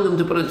be telling him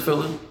to put on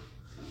tefillin.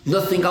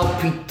 Nothing al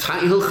pi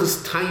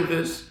hilchas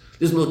taivas.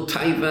 There's no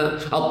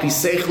taiva, al pi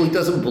seichel, he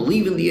doesn't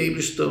believe in the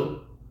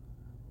Eibishter.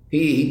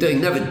 He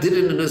never did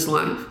it in his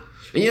life.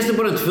 And he has to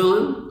put on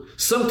tefillin.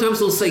 Sometimes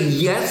he'll say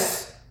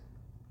yes,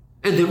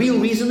 and the real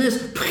reason is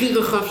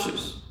bchira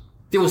chavshus.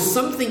 There was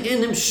something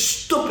in him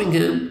stopping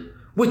him,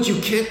 which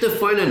you can't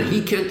define and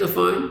he can't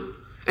define,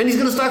 and he's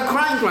going to start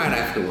crying right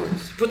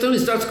afterwards. But then he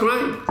starts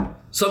crying.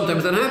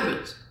 Sometimes that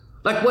happens.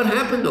 Like what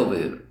happened over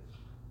here?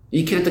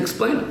 You can't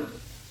explain it.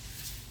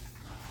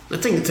 I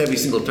think it's every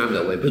single time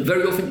that way, but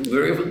very often,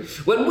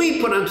 when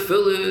we put on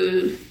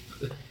tefillin,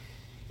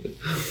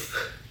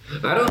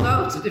 I don't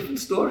know, it's a different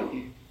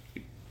story.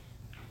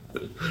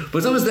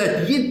 But sometimes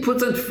that Yid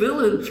puts on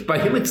tefillin, by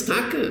him it's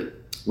taka.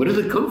 Where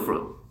did it come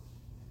from?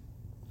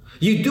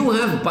 You do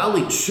have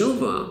Bali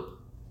Tshuva,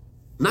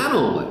 not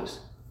always,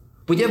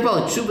 but you have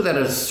Bali Tshuva that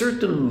at a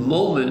certain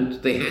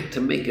moment they had to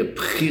make a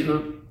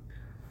bchira,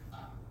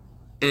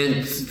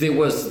 and there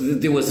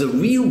was a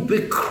real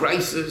big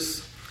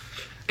crisis.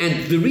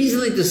 And the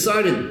reason they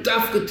decided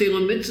dafka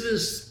teila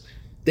mitzvahs,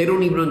 they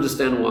don't even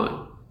understand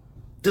why.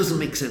 Doesn't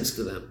make sense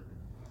to them.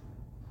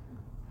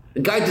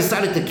 A guy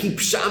decided to keep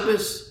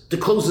Shabbos, to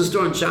close the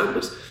store on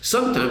Shabbos.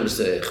 Sometimes,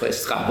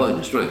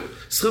 right?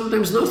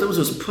 Sometimes no. Sometimes it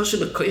was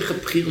pushing a koicha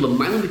bchir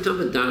l'mayla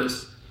mitam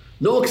v'das.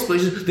 No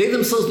explanation. They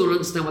themselves don't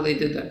understand why they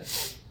did that.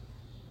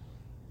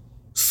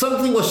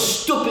 Something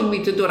was stopping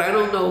me to do it. I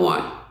don't know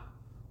why.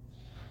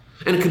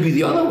 And it could be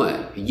the other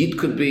way. A Yid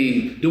could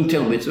be doing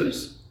teila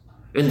mitzvahs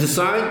and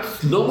decide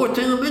no more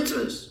teila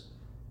mitzvahs,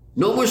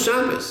 no more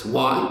Shabbos.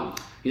 Why?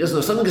 He doesn't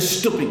know. Something is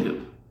stopping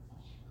him.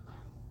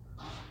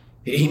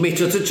 He made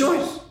such a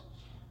choice.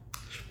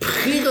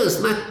 Bchira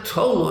is not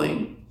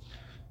totally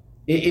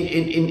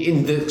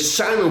in the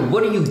shiloh.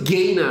 What do you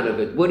gain out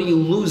of it? What do you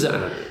lose out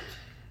of it?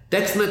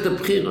 That's not the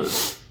bchira.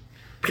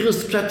 Bchira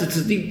is the pshat. It's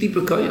a deeper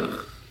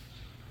koyach.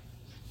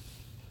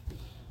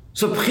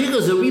 So bchira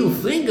is a real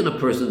thing in a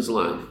person's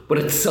life, but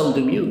it's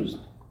seldom used.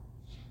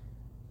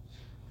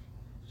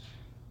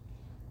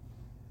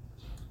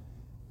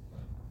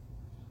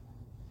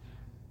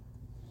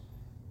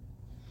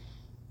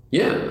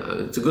 Yeah,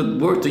 it's a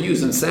good word to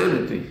use,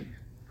 insanity.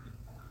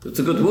 It's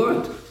a good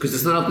word, because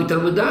it's not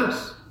Al-Pitam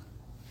Das.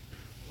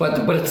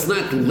 But it's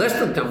not less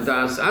than Tam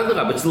Das,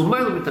 Adrab, it's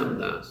L'mayla Mitam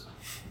Das.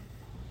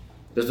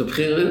 That's what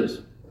Bechira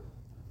is.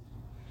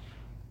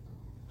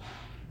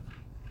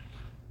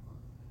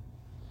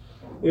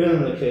 Even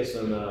in the case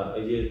when a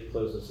Yid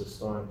closes his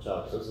store and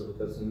shops, is it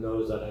because he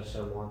knows that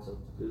Hashem wants him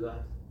to do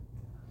that?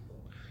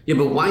 Yeah,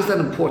 but why is that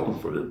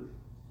important for him?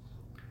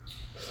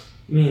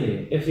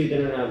 Meaning, if he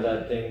didn't have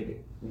that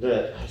thing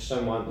that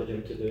Hashem wanted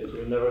him to do, he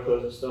would never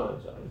close his store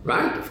and shop.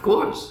 Right, of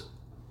course.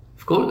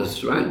 Of course,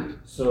 that's right.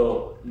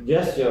 So,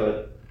 yes, you have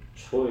a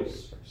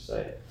choice, per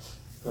se,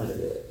 but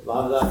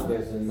Lavdafka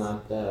is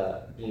not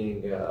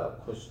being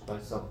pushed by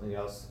something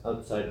else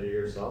outside of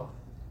yourself.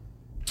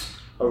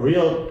 A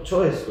real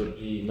choice would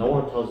be no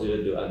one tells you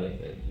to do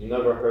anything. You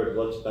never heard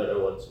what's better,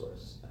 what's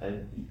worse.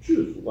 And you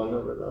choose one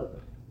over the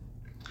other.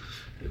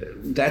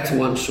 That's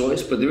one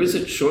choice, but there is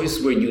a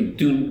choice where you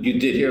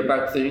did hear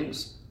about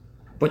things,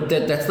 but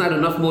that's not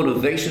enough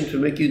motivation to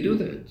make you do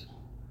that.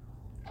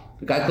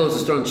 The guy closes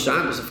the store on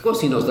Shabbos. Of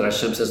course he knows that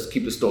Hashem says to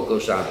keep the store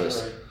closed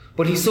Shabbos. Right.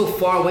 But he's so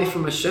far away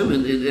from Hashem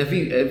in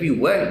every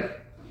way.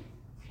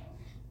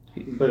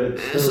 But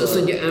it's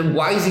still And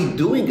why is he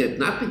doing it?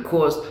 Not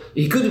because,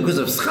 he could do because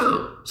of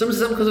scham. Some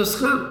says because of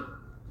scham.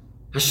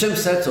 Hashem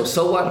said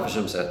so what if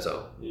Hashem said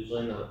so?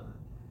 usually not.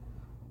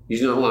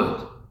 Usually not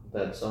what?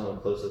 That someone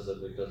closes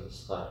it because of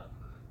schar.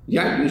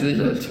 Yeah, usually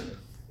not.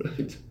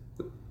 Right.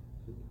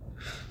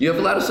 You have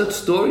a lot of such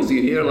stories.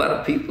 You hear a lot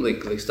of people,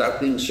 they start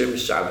cleaning Shem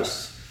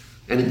Shabbos,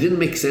 and it didn't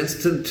make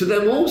sense to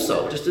them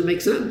also. It just didn't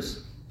make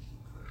sense.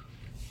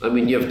 I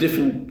mean, you have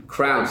different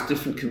crowds,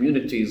 different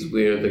communities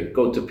where they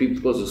go to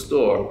people close the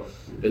store,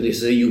 and they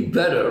say, you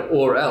better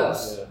or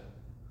else. Yeah.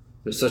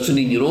 There's such an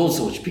Indian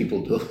also, which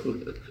people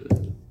do,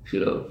 you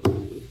know.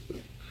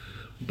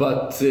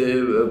 But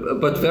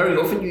very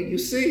often you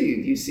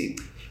see,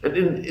 and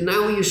in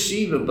our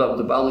yeshiva,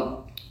 the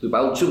Baal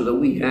Tshuva that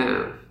we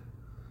have,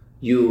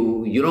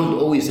 you don't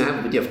always have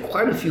it, but you have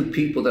quite a few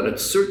people that at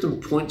certain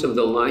points of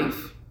their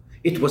life,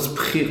 it was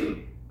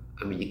Bechira.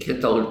 I mean, you can't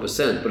tell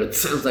 100%, but it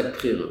sounds like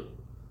Bechira.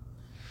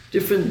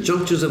 Different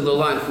junctures of their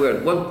life where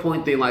at one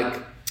point they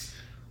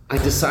I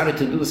decided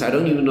to do this, I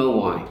don't even know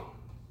why.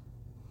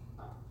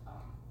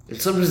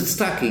 And sometimes it's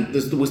tacky,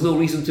 there was no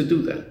reason to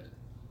do that.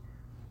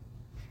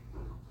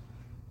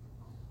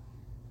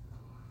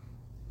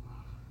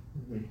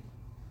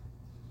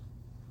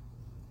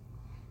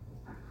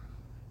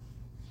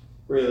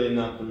 Really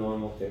not the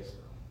normal case.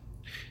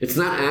 It's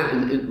not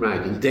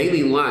right. In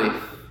daily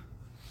life,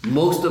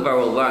 most of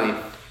our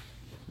life,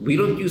 we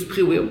don't use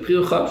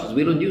Bechira,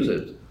 we don't use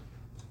it.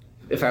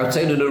 If I would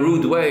say it in a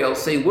rude way, I'll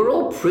say we're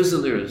all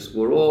prisoners.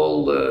 We're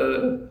all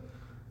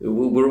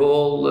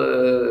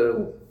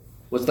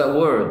what's that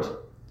word?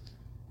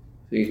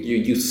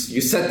 You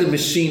set the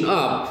machine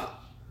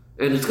up,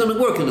 and it's going to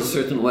work in a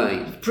certain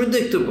way. It's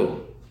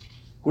predictable.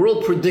 We're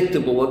all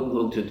predictable what we're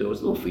going to do.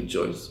 It's no free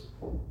choice.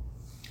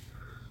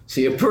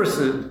 See, a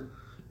person,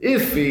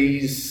 if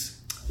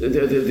he's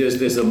there's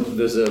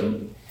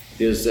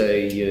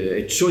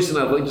a choice in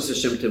Avodas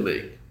Hashem to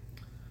make,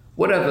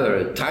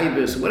 whatever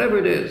taibus, whatever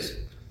it is.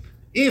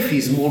 If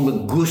he's more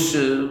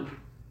megusha,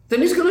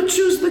 then he's going to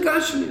choose the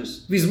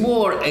gashmius. If he's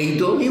more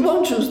eidol, he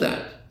won't choose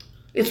that.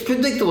 It's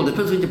predictable. It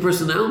depends what your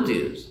personality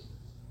is.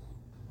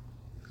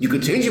 You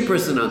could change your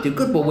personality,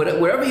 good, but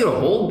wherever you're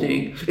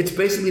holding, it's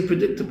basically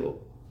predictable.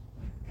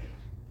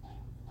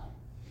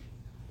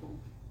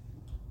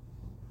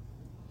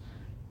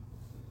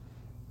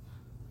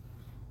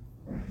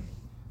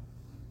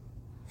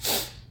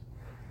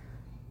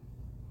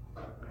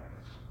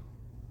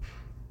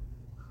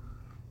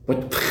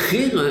 But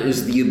Bechira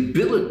is the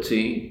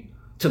ability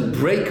to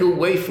break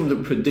away from the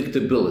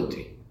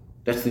predictability.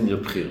 That's the meaning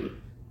of Bechira.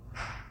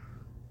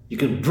 You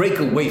can break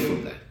away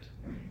from that.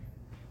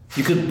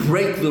 You can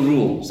break the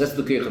rules. That's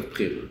the Keich of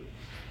Bechira.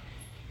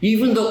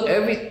 Even though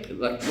like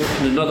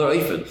in another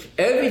Eifen,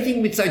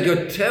 everything inside your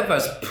teva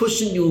is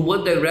pushing you in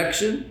one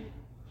direction,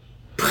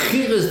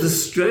 Bechira is the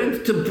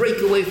strength to break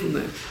away from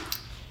that.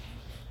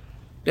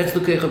 That's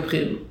the Keich of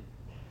Bechira.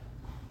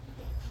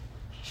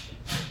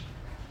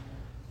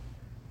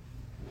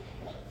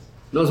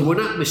 No, we're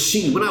not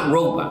machines, we're not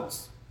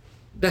robots.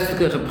 That's the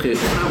Keich of Bechira,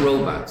 we're not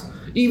robots.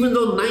 Even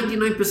though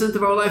 99%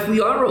 of our life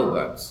we are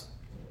robots.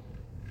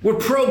 We're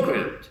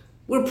programmed.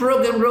 We're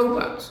programmed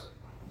robots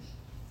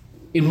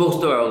in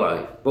most of our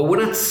life. But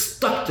we're not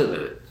stuck to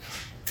that.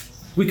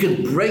 We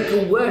can break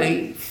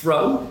away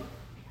from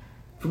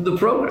the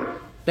program.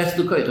 That's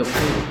the Keich of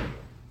Bechira.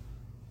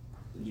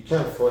 You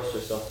can't force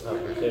yourself to have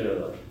Bechira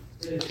though.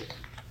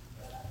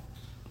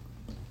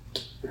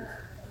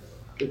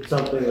 It's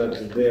something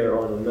that's there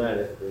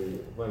automatically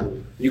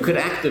when you could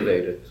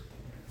activate it.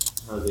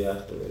 How do you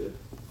activate it?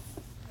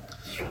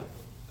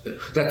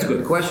 That's a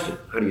good question.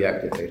 How do you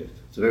activate it?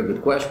 It's a very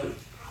good question.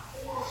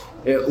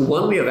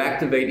 One way of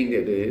activating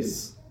it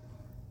is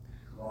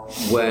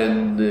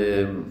when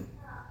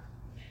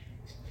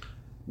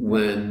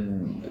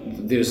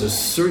there's a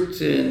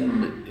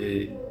certain,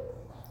 in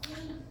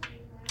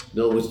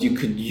other words, you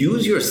could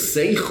use your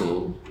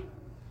seichel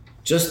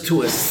just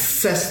to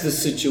assess the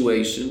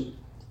situation.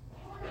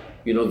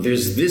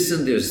 There's this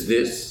and there's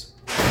this,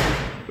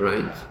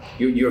 right?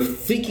 You're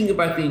thinking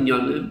about the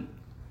inyanim,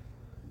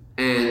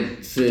 and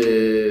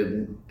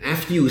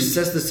after you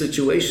assess the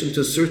situation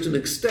to a certain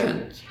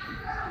extent,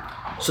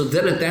 so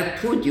then at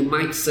that point you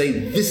might say,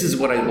 this is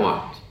what I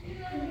want.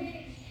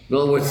 In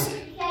other words,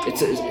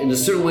 it's in a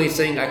certain way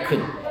saying I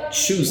could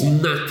choose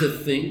not to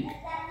think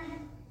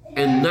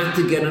and not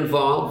to get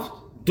involved.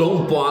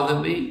 Don't bother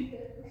me.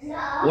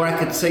 Or I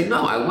could say,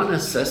 no, I want to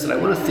assess it. I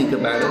want to think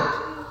about it.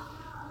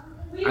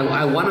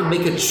 I want to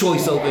make a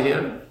choice over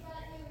here.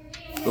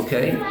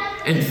 Okay?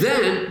 And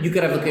then you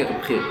could have a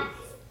bechira.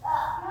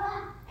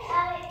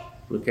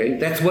 Okay?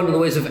 That's one of the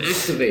ways of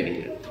activating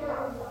it.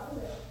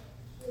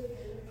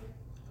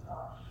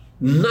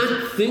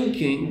 Not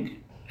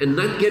thinking and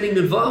not getting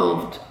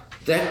involved,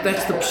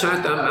 that's the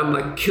pshat. I'm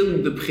like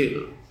killing the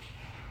bechira.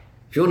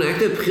 If you want to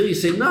activate bechira, you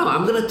say, no,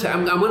 I'm going to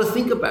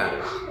think about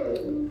it.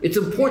 It's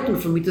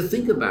important for me to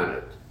think about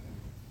it.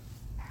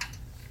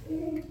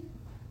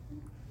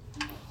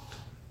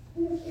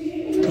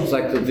 It's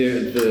like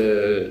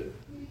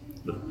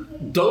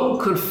don't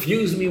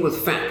confuse me with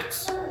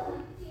facts.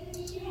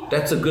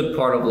 That's a good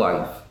part of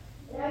life.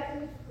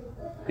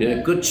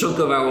 A good chunk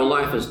of our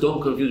life is don't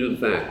confuse me with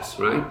facts,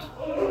 right?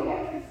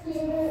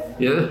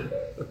 Yeah?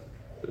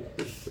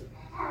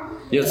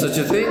 You have such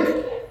a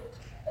thing?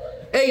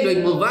 Hey, like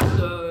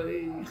Mulvada.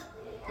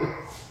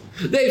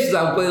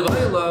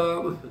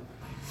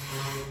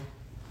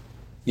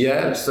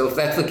 Yeah, so if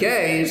that's the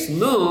case,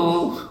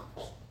 no.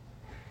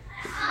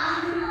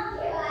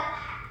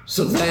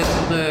 So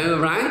then,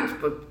 right?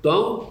 But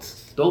don't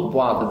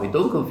bother me.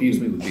 Don't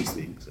confuse me with these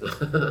things.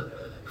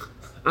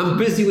 I'm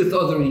busy with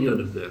other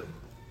inyanim now,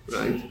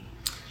 right?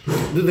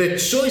 The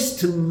choice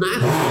to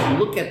not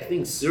look at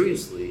things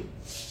seriously,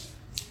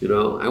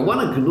 I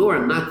want to ignore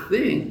and not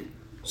think.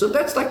 So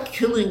that's like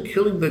killing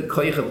the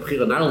koyach of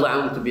bechira, not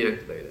allowing it to be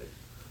activated.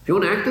 If you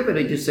want to activate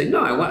it, just say, no,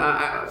 I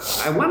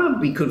want to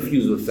be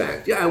confused with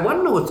facts. Yeah, I want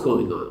to know what's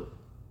going on.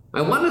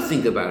 I want to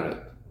think about it.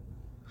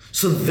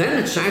 So then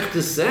it's shaykh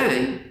to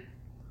say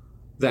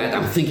that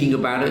I'm thinking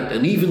about it,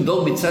 and even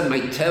though mitzad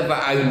my teva,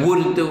 I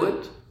wouldn't do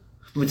it,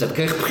 mitzad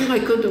koyach bechira, I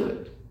could do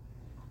it.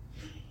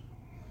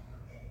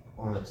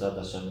 Or mitzad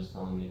Hashem is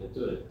telling you to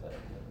do it.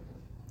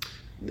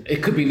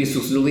 It could be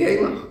nisus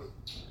l'liela.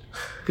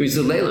 It could be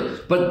nisus l'liela.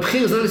 But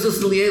bechira is not nisus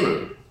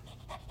l'liela.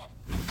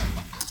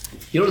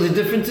 You know what the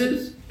difference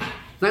is?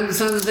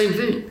 It's not the same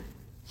thing.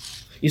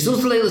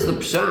 Nisus l'liela is the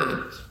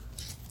pshat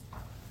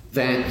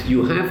that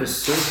you have a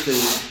certain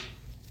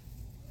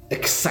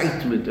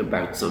excitement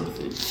about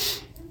something.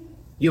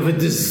 You have a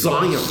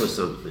desire for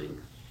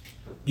something.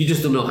 You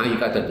just don't know how you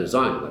got that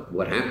desire, like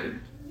what happened.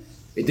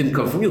 It didn't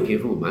come from you, it came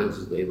from a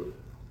man's labor.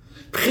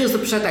 Here's the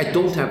pshat, I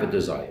don't have a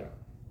desire.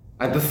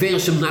 I prefer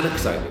Hashem not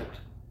excited.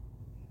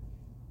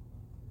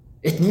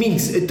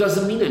 It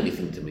doesn't mean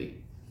anything to me.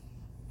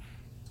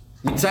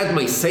 Mitzad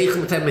my seich,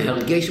 mitzad my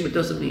hergeshim, it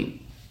doesn't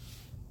mean.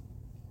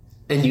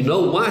 And you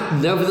know what?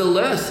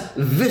 Nevertheless,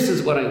 this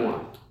is what I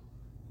want.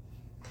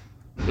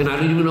 And I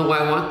don't even know why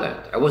I want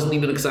that. I wasn't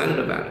even excited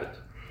about it.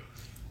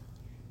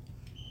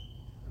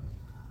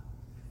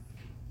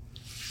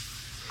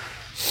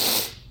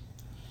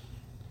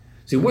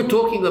 See, we're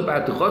talking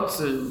about the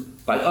Ratzon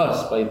by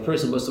us, by a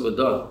person, or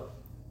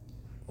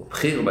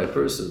bechira by a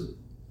person.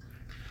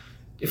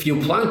 If you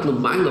apply it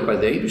l'mayla by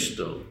the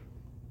Eibishter,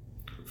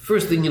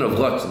 first thing of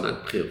Ratzon,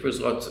 not bechira,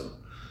 first Ratzon.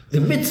 The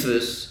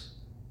mitzvahs,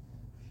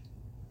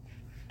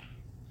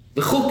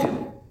 the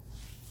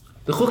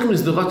chukim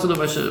is the Ratzon of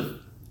Hashem.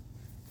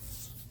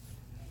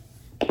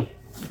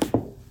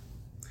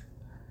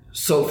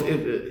 So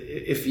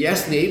if you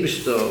ask the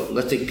Eibishter,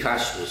 let's take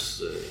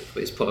kashrus,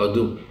 it's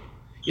paradum.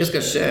 Yes,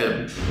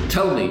 Hashem,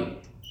 tell me,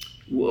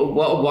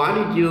 why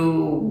did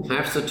you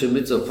have such a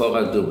mitzvah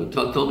paradum?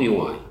 Tell me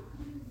why.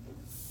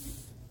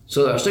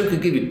 So Hashem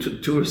could give you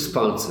two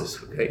responses.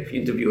 Okay, if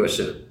you interview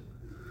Hashem,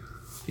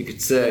 you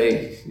could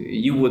say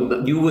you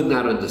would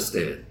not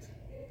understand.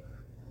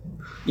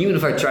 Even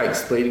if I try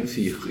explaining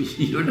to you,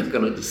 you're not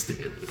going to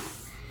understand.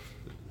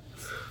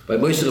 By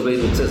Moshe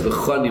Rabbeinu it says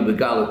v'chani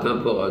megala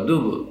tam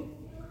paradum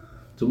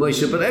to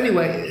Moshe. But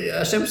anyway,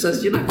 Hashem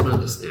says you're not going to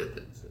understand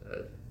it.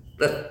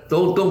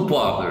 Don't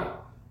bother.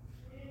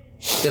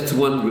 That's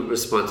one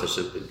response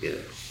Hashem could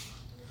give.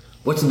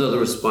 What's another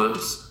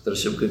response that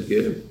Hashem could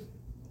give?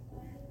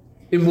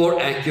 A more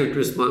accurate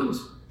response?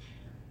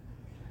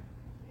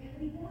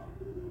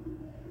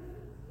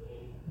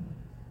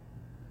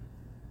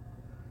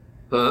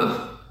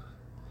 If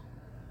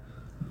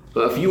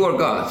you are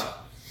God,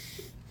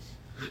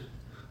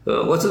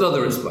 what's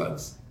another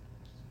response?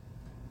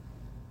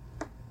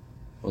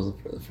 Was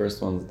the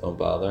first one, don't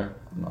bother?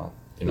 No.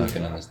 You're not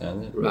going to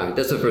understand it? Right,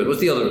 that's the first. What's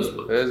the other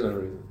response? There is no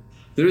reason.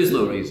 There is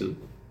no reason.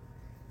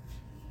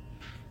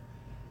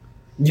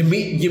 You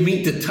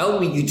mean to tell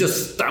me you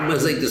just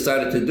stamazek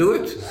decided to do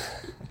it?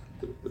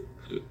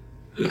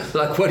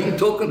 Like, what are you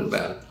talking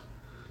about?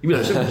 You mean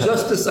Hashem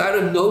just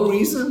decided no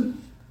reason?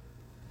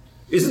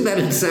 Isn't that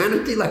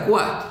insanity? Like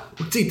what?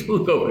 What's he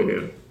doing over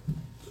here?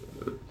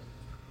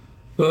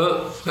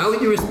 How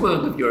would you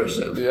respond if you're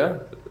Hashem? Yeah.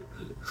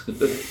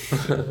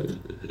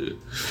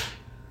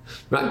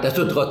 Right, that's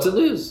what Ratzon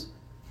is.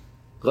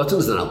 Ratzon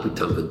is not Al Pi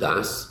Tam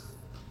V'das.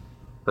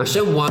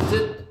 Hashem wants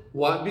it.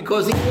 Why?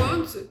 Because he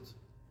wants it.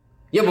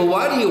 Yeah, but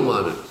why do you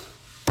want it?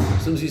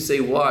 As soon as you say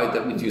why,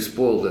 that means you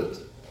spoiled it.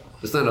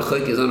 It's not a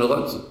chayk, it's not a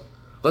Ratzon.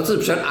 Ratzon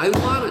is I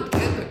want it,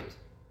 get it.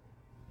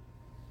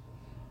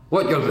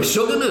 What, you're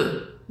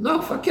Meshugana?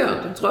 No, fuck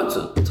out, it's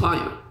Ratzon, it's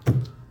higher.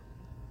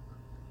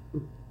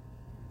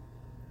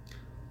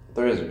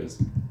 There is a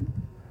reason.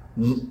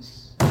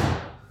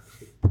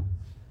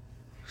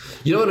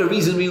 You know what a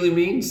reason really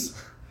means?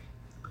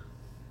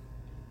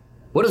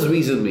 What does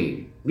reason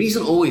mean?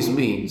 Reason always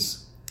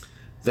means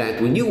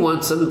that when you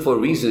want something for a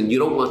reason, you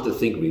don't want the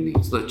thing really.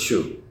 It's not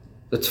true.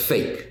 That's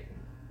fake.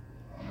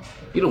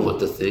 You don't want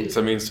the thing. It's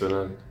a means to an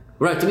end.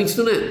 Right, it's a means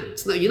to an end.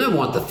 It's not, you never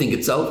want the thing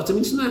itself, it's a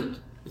means to an end.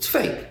 It's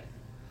fake.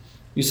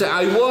 You say,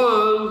 I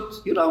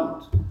want, you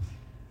don't.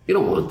 You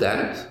don't want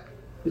that.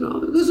 You know,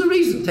 there's a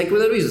reason. Take away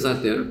that reason, it's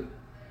not there.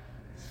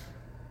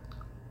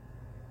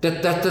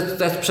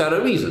 That's pshat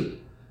a reason.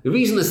 The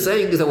reason is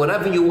saying is that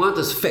whatever you want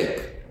is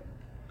fake.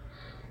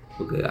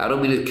 Okay, I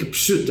don't mean it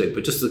kipshute,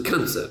 but just the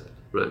concept,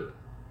 right?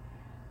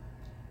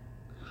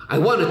 I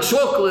want a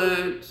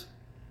chocolate.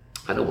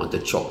 I don't want the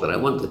chocolate. I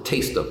want the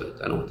taste of it.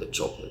 I don't want the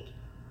chocolate.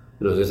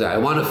 You know, they say, I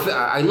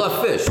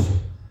love fish.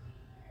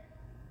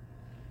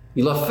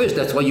 You love fish,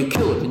 that's why you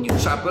kill it and you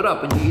chop it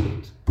up and you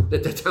eat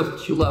it. That's how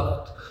much you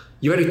love it.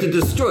 You're ready to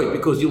destroy it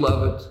because you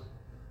love it.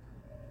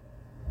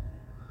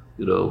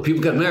 You know,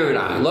 people get married,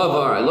 I love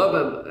her, I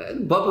love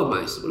him. Bubba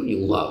mice, what do you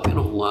love? You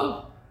don't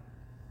love.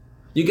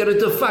 You get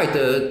into a fight,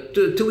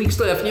 2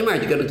 weeks after you're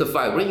married, you get into a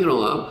fight. What do you don't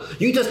love?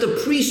 You just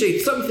appreciate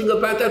something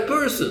about that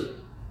person.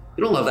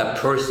 You don't love that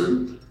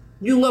person.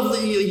 You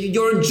love,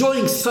 you're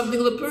enjoying something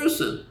of the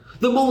person.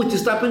 The moment you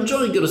stop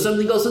enjoying it or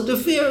something else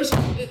interferes,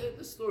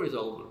 the story's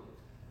over.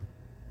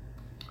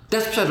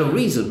 That's pshat a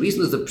reason.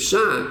 Reason is the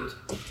pshat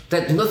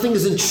that nothing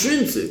is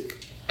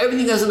intrinsic.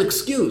 Everything has an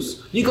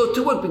excuse. You go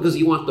to work because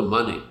you want the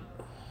money.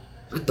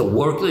 Not the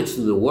work, it's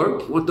the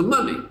work, you want the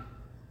money.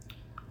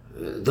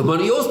 The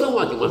money you also don't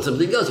want, you want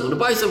something else, you want to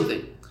buy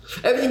something.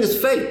 Everything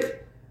is fake.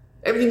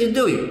 Everything you're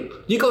doing.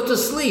 You go to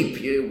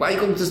sleep. Why are you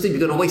going to sleep? You're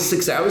going to waste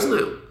 6 hours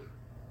now.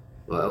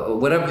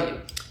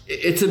 Whatever.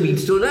 It's a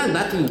means to an end.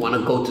 Not that you want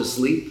to go to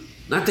sleep.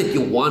 Not that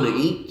you want to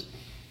eat.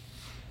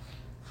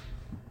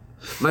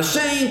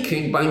 Mashen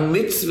came by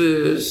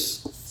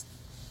mitzvahs.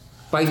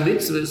 By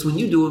mitzvahs, when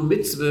you do a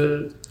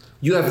mitzvah,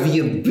 you have the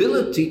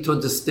ability to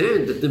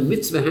understand that the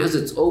mitzvah has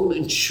its own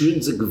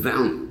intrinsic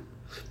value.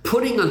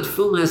 Putting on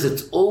tefillin has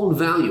its own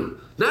value,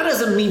 not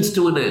as a means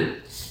to an end.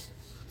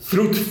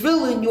 Through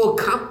tefillin, you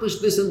accomplish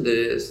this and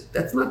this.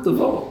 That's not the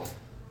vote.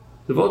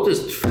 The vote is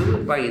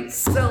tefillin by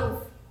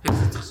itself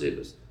has its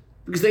cheshivos.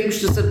 Because they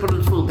used to say put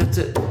on tefillin, that's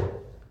it.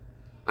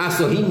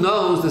 So he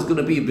knows there's going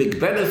to be a big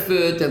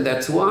benefit, and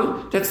that's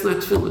why. That's not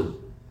tefillin.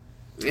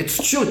 It's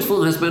true,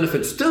 tefillin has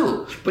benefits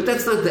too, but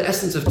that's not the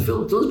essence of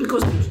tefillin. Tefillin is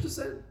because they used to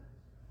say.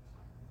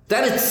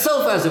 That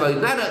itself has a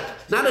value,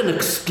 not an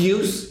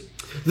excuse.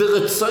 The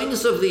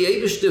retzonos of the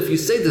Eibishter, if you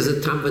say there's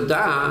a tam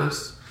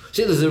v'das,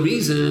 say there's a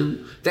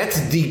reason, that's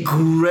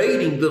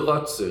degrading the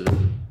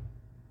Ratzon.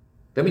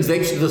 That means the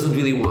Eibishter doesn't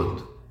really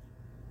want.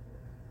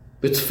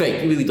 It's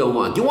fake, you really don't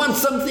want. You want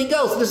something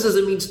else, this is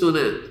a means to an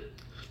end.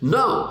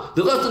 No,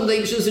 the Ratzon of the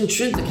Eibishter is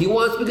intrinsic. He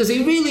wants because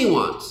he really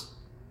wants.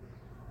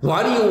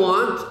 Why do you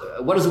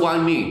want? What does why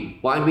mean?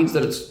 Why means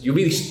that you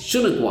really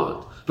shouldn't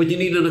want, but you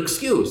need an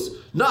excuse.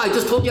 No, I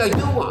just told you I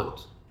do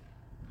want.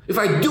 If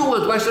I do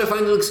want, why should I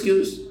find an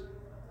excuse?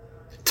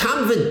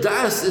 Tam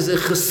v'das is a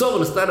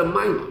cheson, it's not a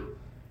minor.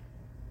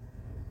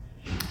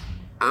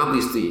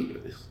 Obviously,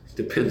 it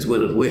depends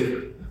when and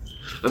where.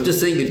 I'm just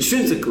saying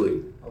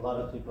intrinsically. A lot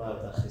of people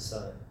have that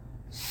cheson.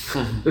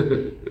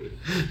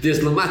 There's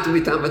lamat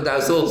tam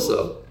v'das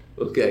also.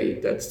 Okay,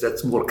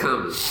 that's more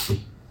common.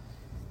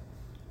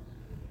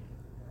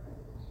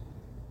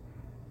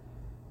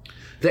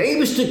 The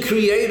Eibishter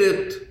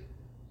created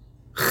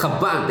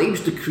Chabad. The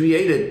Eibishter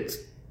created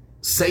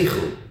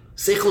Seichel.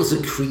 Seichel is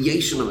a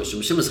creation of Hashem.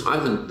 Hashem is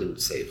higher than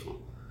Seichel.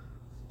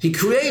 He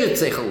created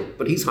Seichel,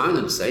 but he's higher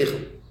than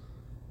Seichel.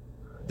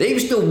 The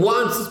Eibishter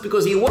wants this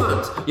because he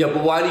wants. Yeah,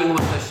 but why do you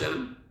want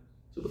Hashem?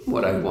 So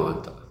what I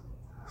want.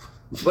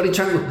 Why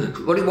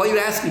are you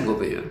asking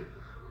over here?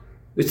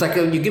 It's like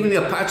you're giving me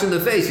a patch in the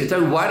face. You're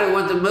telling me why do I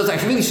want the milk?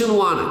 I really shouldn't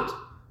want it.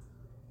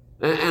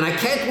 And I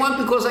can't want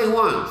because I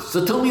want.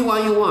 So tell me why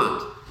you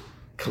want.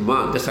 Come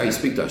on, that's how you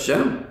speak to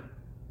Hashem.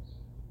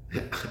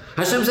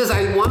 Hashem says,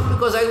 I want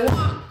because I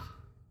want.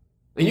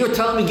 And you're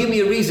telling me, give me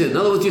a reason. In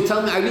other words, you're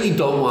telling me I really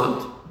don't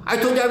want. I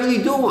told you I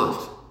really do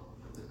want.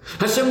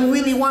 Hashem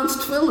really wants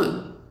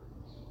tefillin.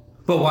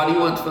 But why do you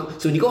want tefillin?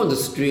 So when you go on the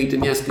street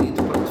and you ask me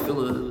to put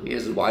tefillin, he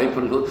asks, why are you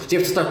putting tefillin? So you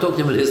have to start talking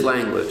to him in his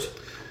language.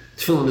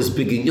 Tefillin is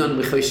big in yon,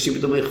 you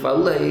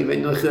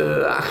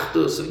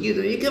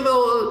give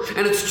all,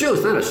 and it's true,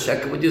 it's not a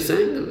sheker what you're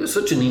saying. There's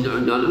such an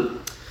inyan.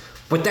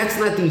 But that's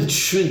not the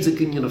intrinsic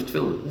union of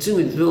tefillin. The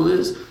intrinsic tefillin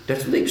is,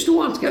 that's what the Eibishter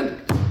wants, get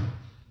it.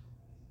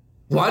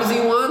 Why does he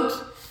want?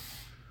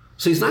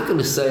 So he's not going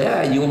to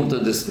say, you won't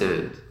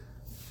understand.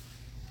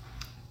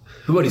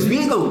 What he's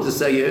really going to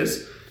say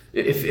is,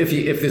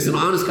 if there's an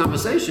honest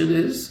conversation,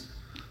 is,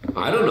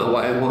 I don't know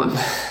why I want.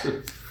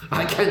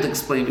 I can't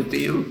explain it to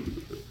you.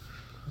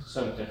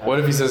 What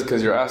if he says,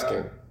 because you're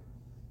asking?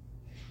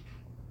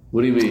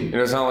 What do you mean?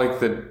 It's not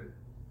like that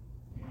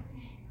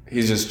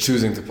he's just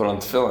choosing to put on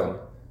tefillin.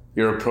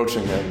 You're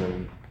approaching him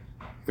and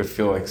you could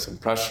feel like some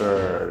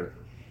pressure.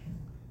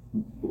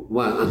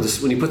 What,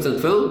 when he puts on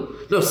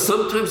tefillin? No,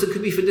 sometimes it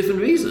could be for different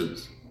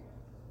reasons.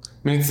 I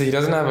mean, he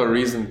doesn't have a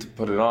reason to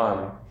put it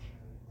on.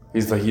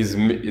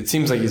 It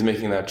seems like he's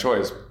making that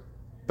choice.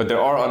 But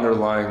there are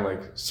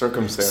underlying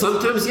circumstances.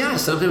 Sometimes,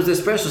 yes. Sometimes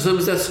there's pressure.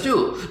 Sometimes that's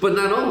true. But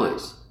not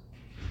always.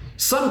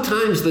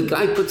 Sometimes the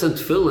guy puts on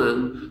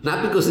tefillin,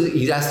 not because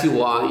he's asked you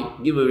why,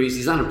 give him a reason.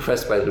 He's not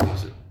impressed by the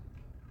reason.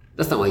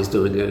 That's not why he's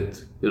doing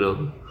it.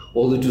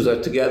 All the Jews are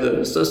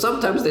together. So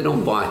sometimes they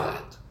don't buy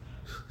that.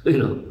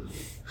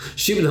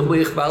 Shimon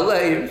HaMoich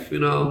Ba'alev,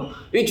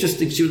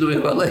 interesting, Shimon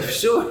HaMoich Ba'alev,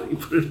 sure, you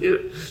put it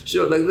here,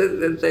 sure.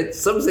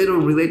 Sometimes they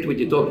don't relate to what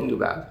you're talking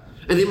about.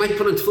 And they might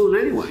put on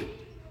tefillin anyway.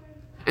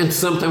 And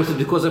sometimes it's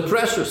because of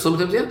pressure,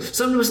 sometimes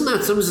sometimes it's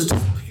not, sometimes it's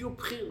just pure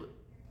bchira.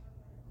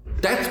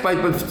 That's by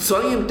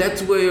Tzayim,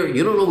 that's where,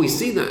 you don't always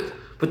see that,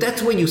 but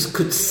that's where you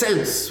could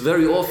sense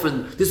very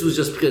often, this was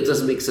just bchira, it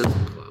doesn't make sense.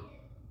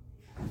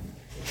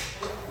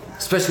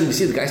 Especially when you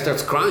see the guy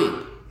starts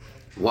crying.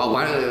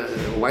 Why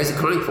is he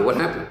crying for? What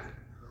happened?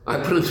 I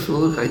put on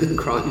tefillin, I didn't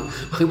cry.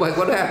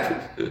 What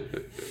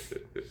happened?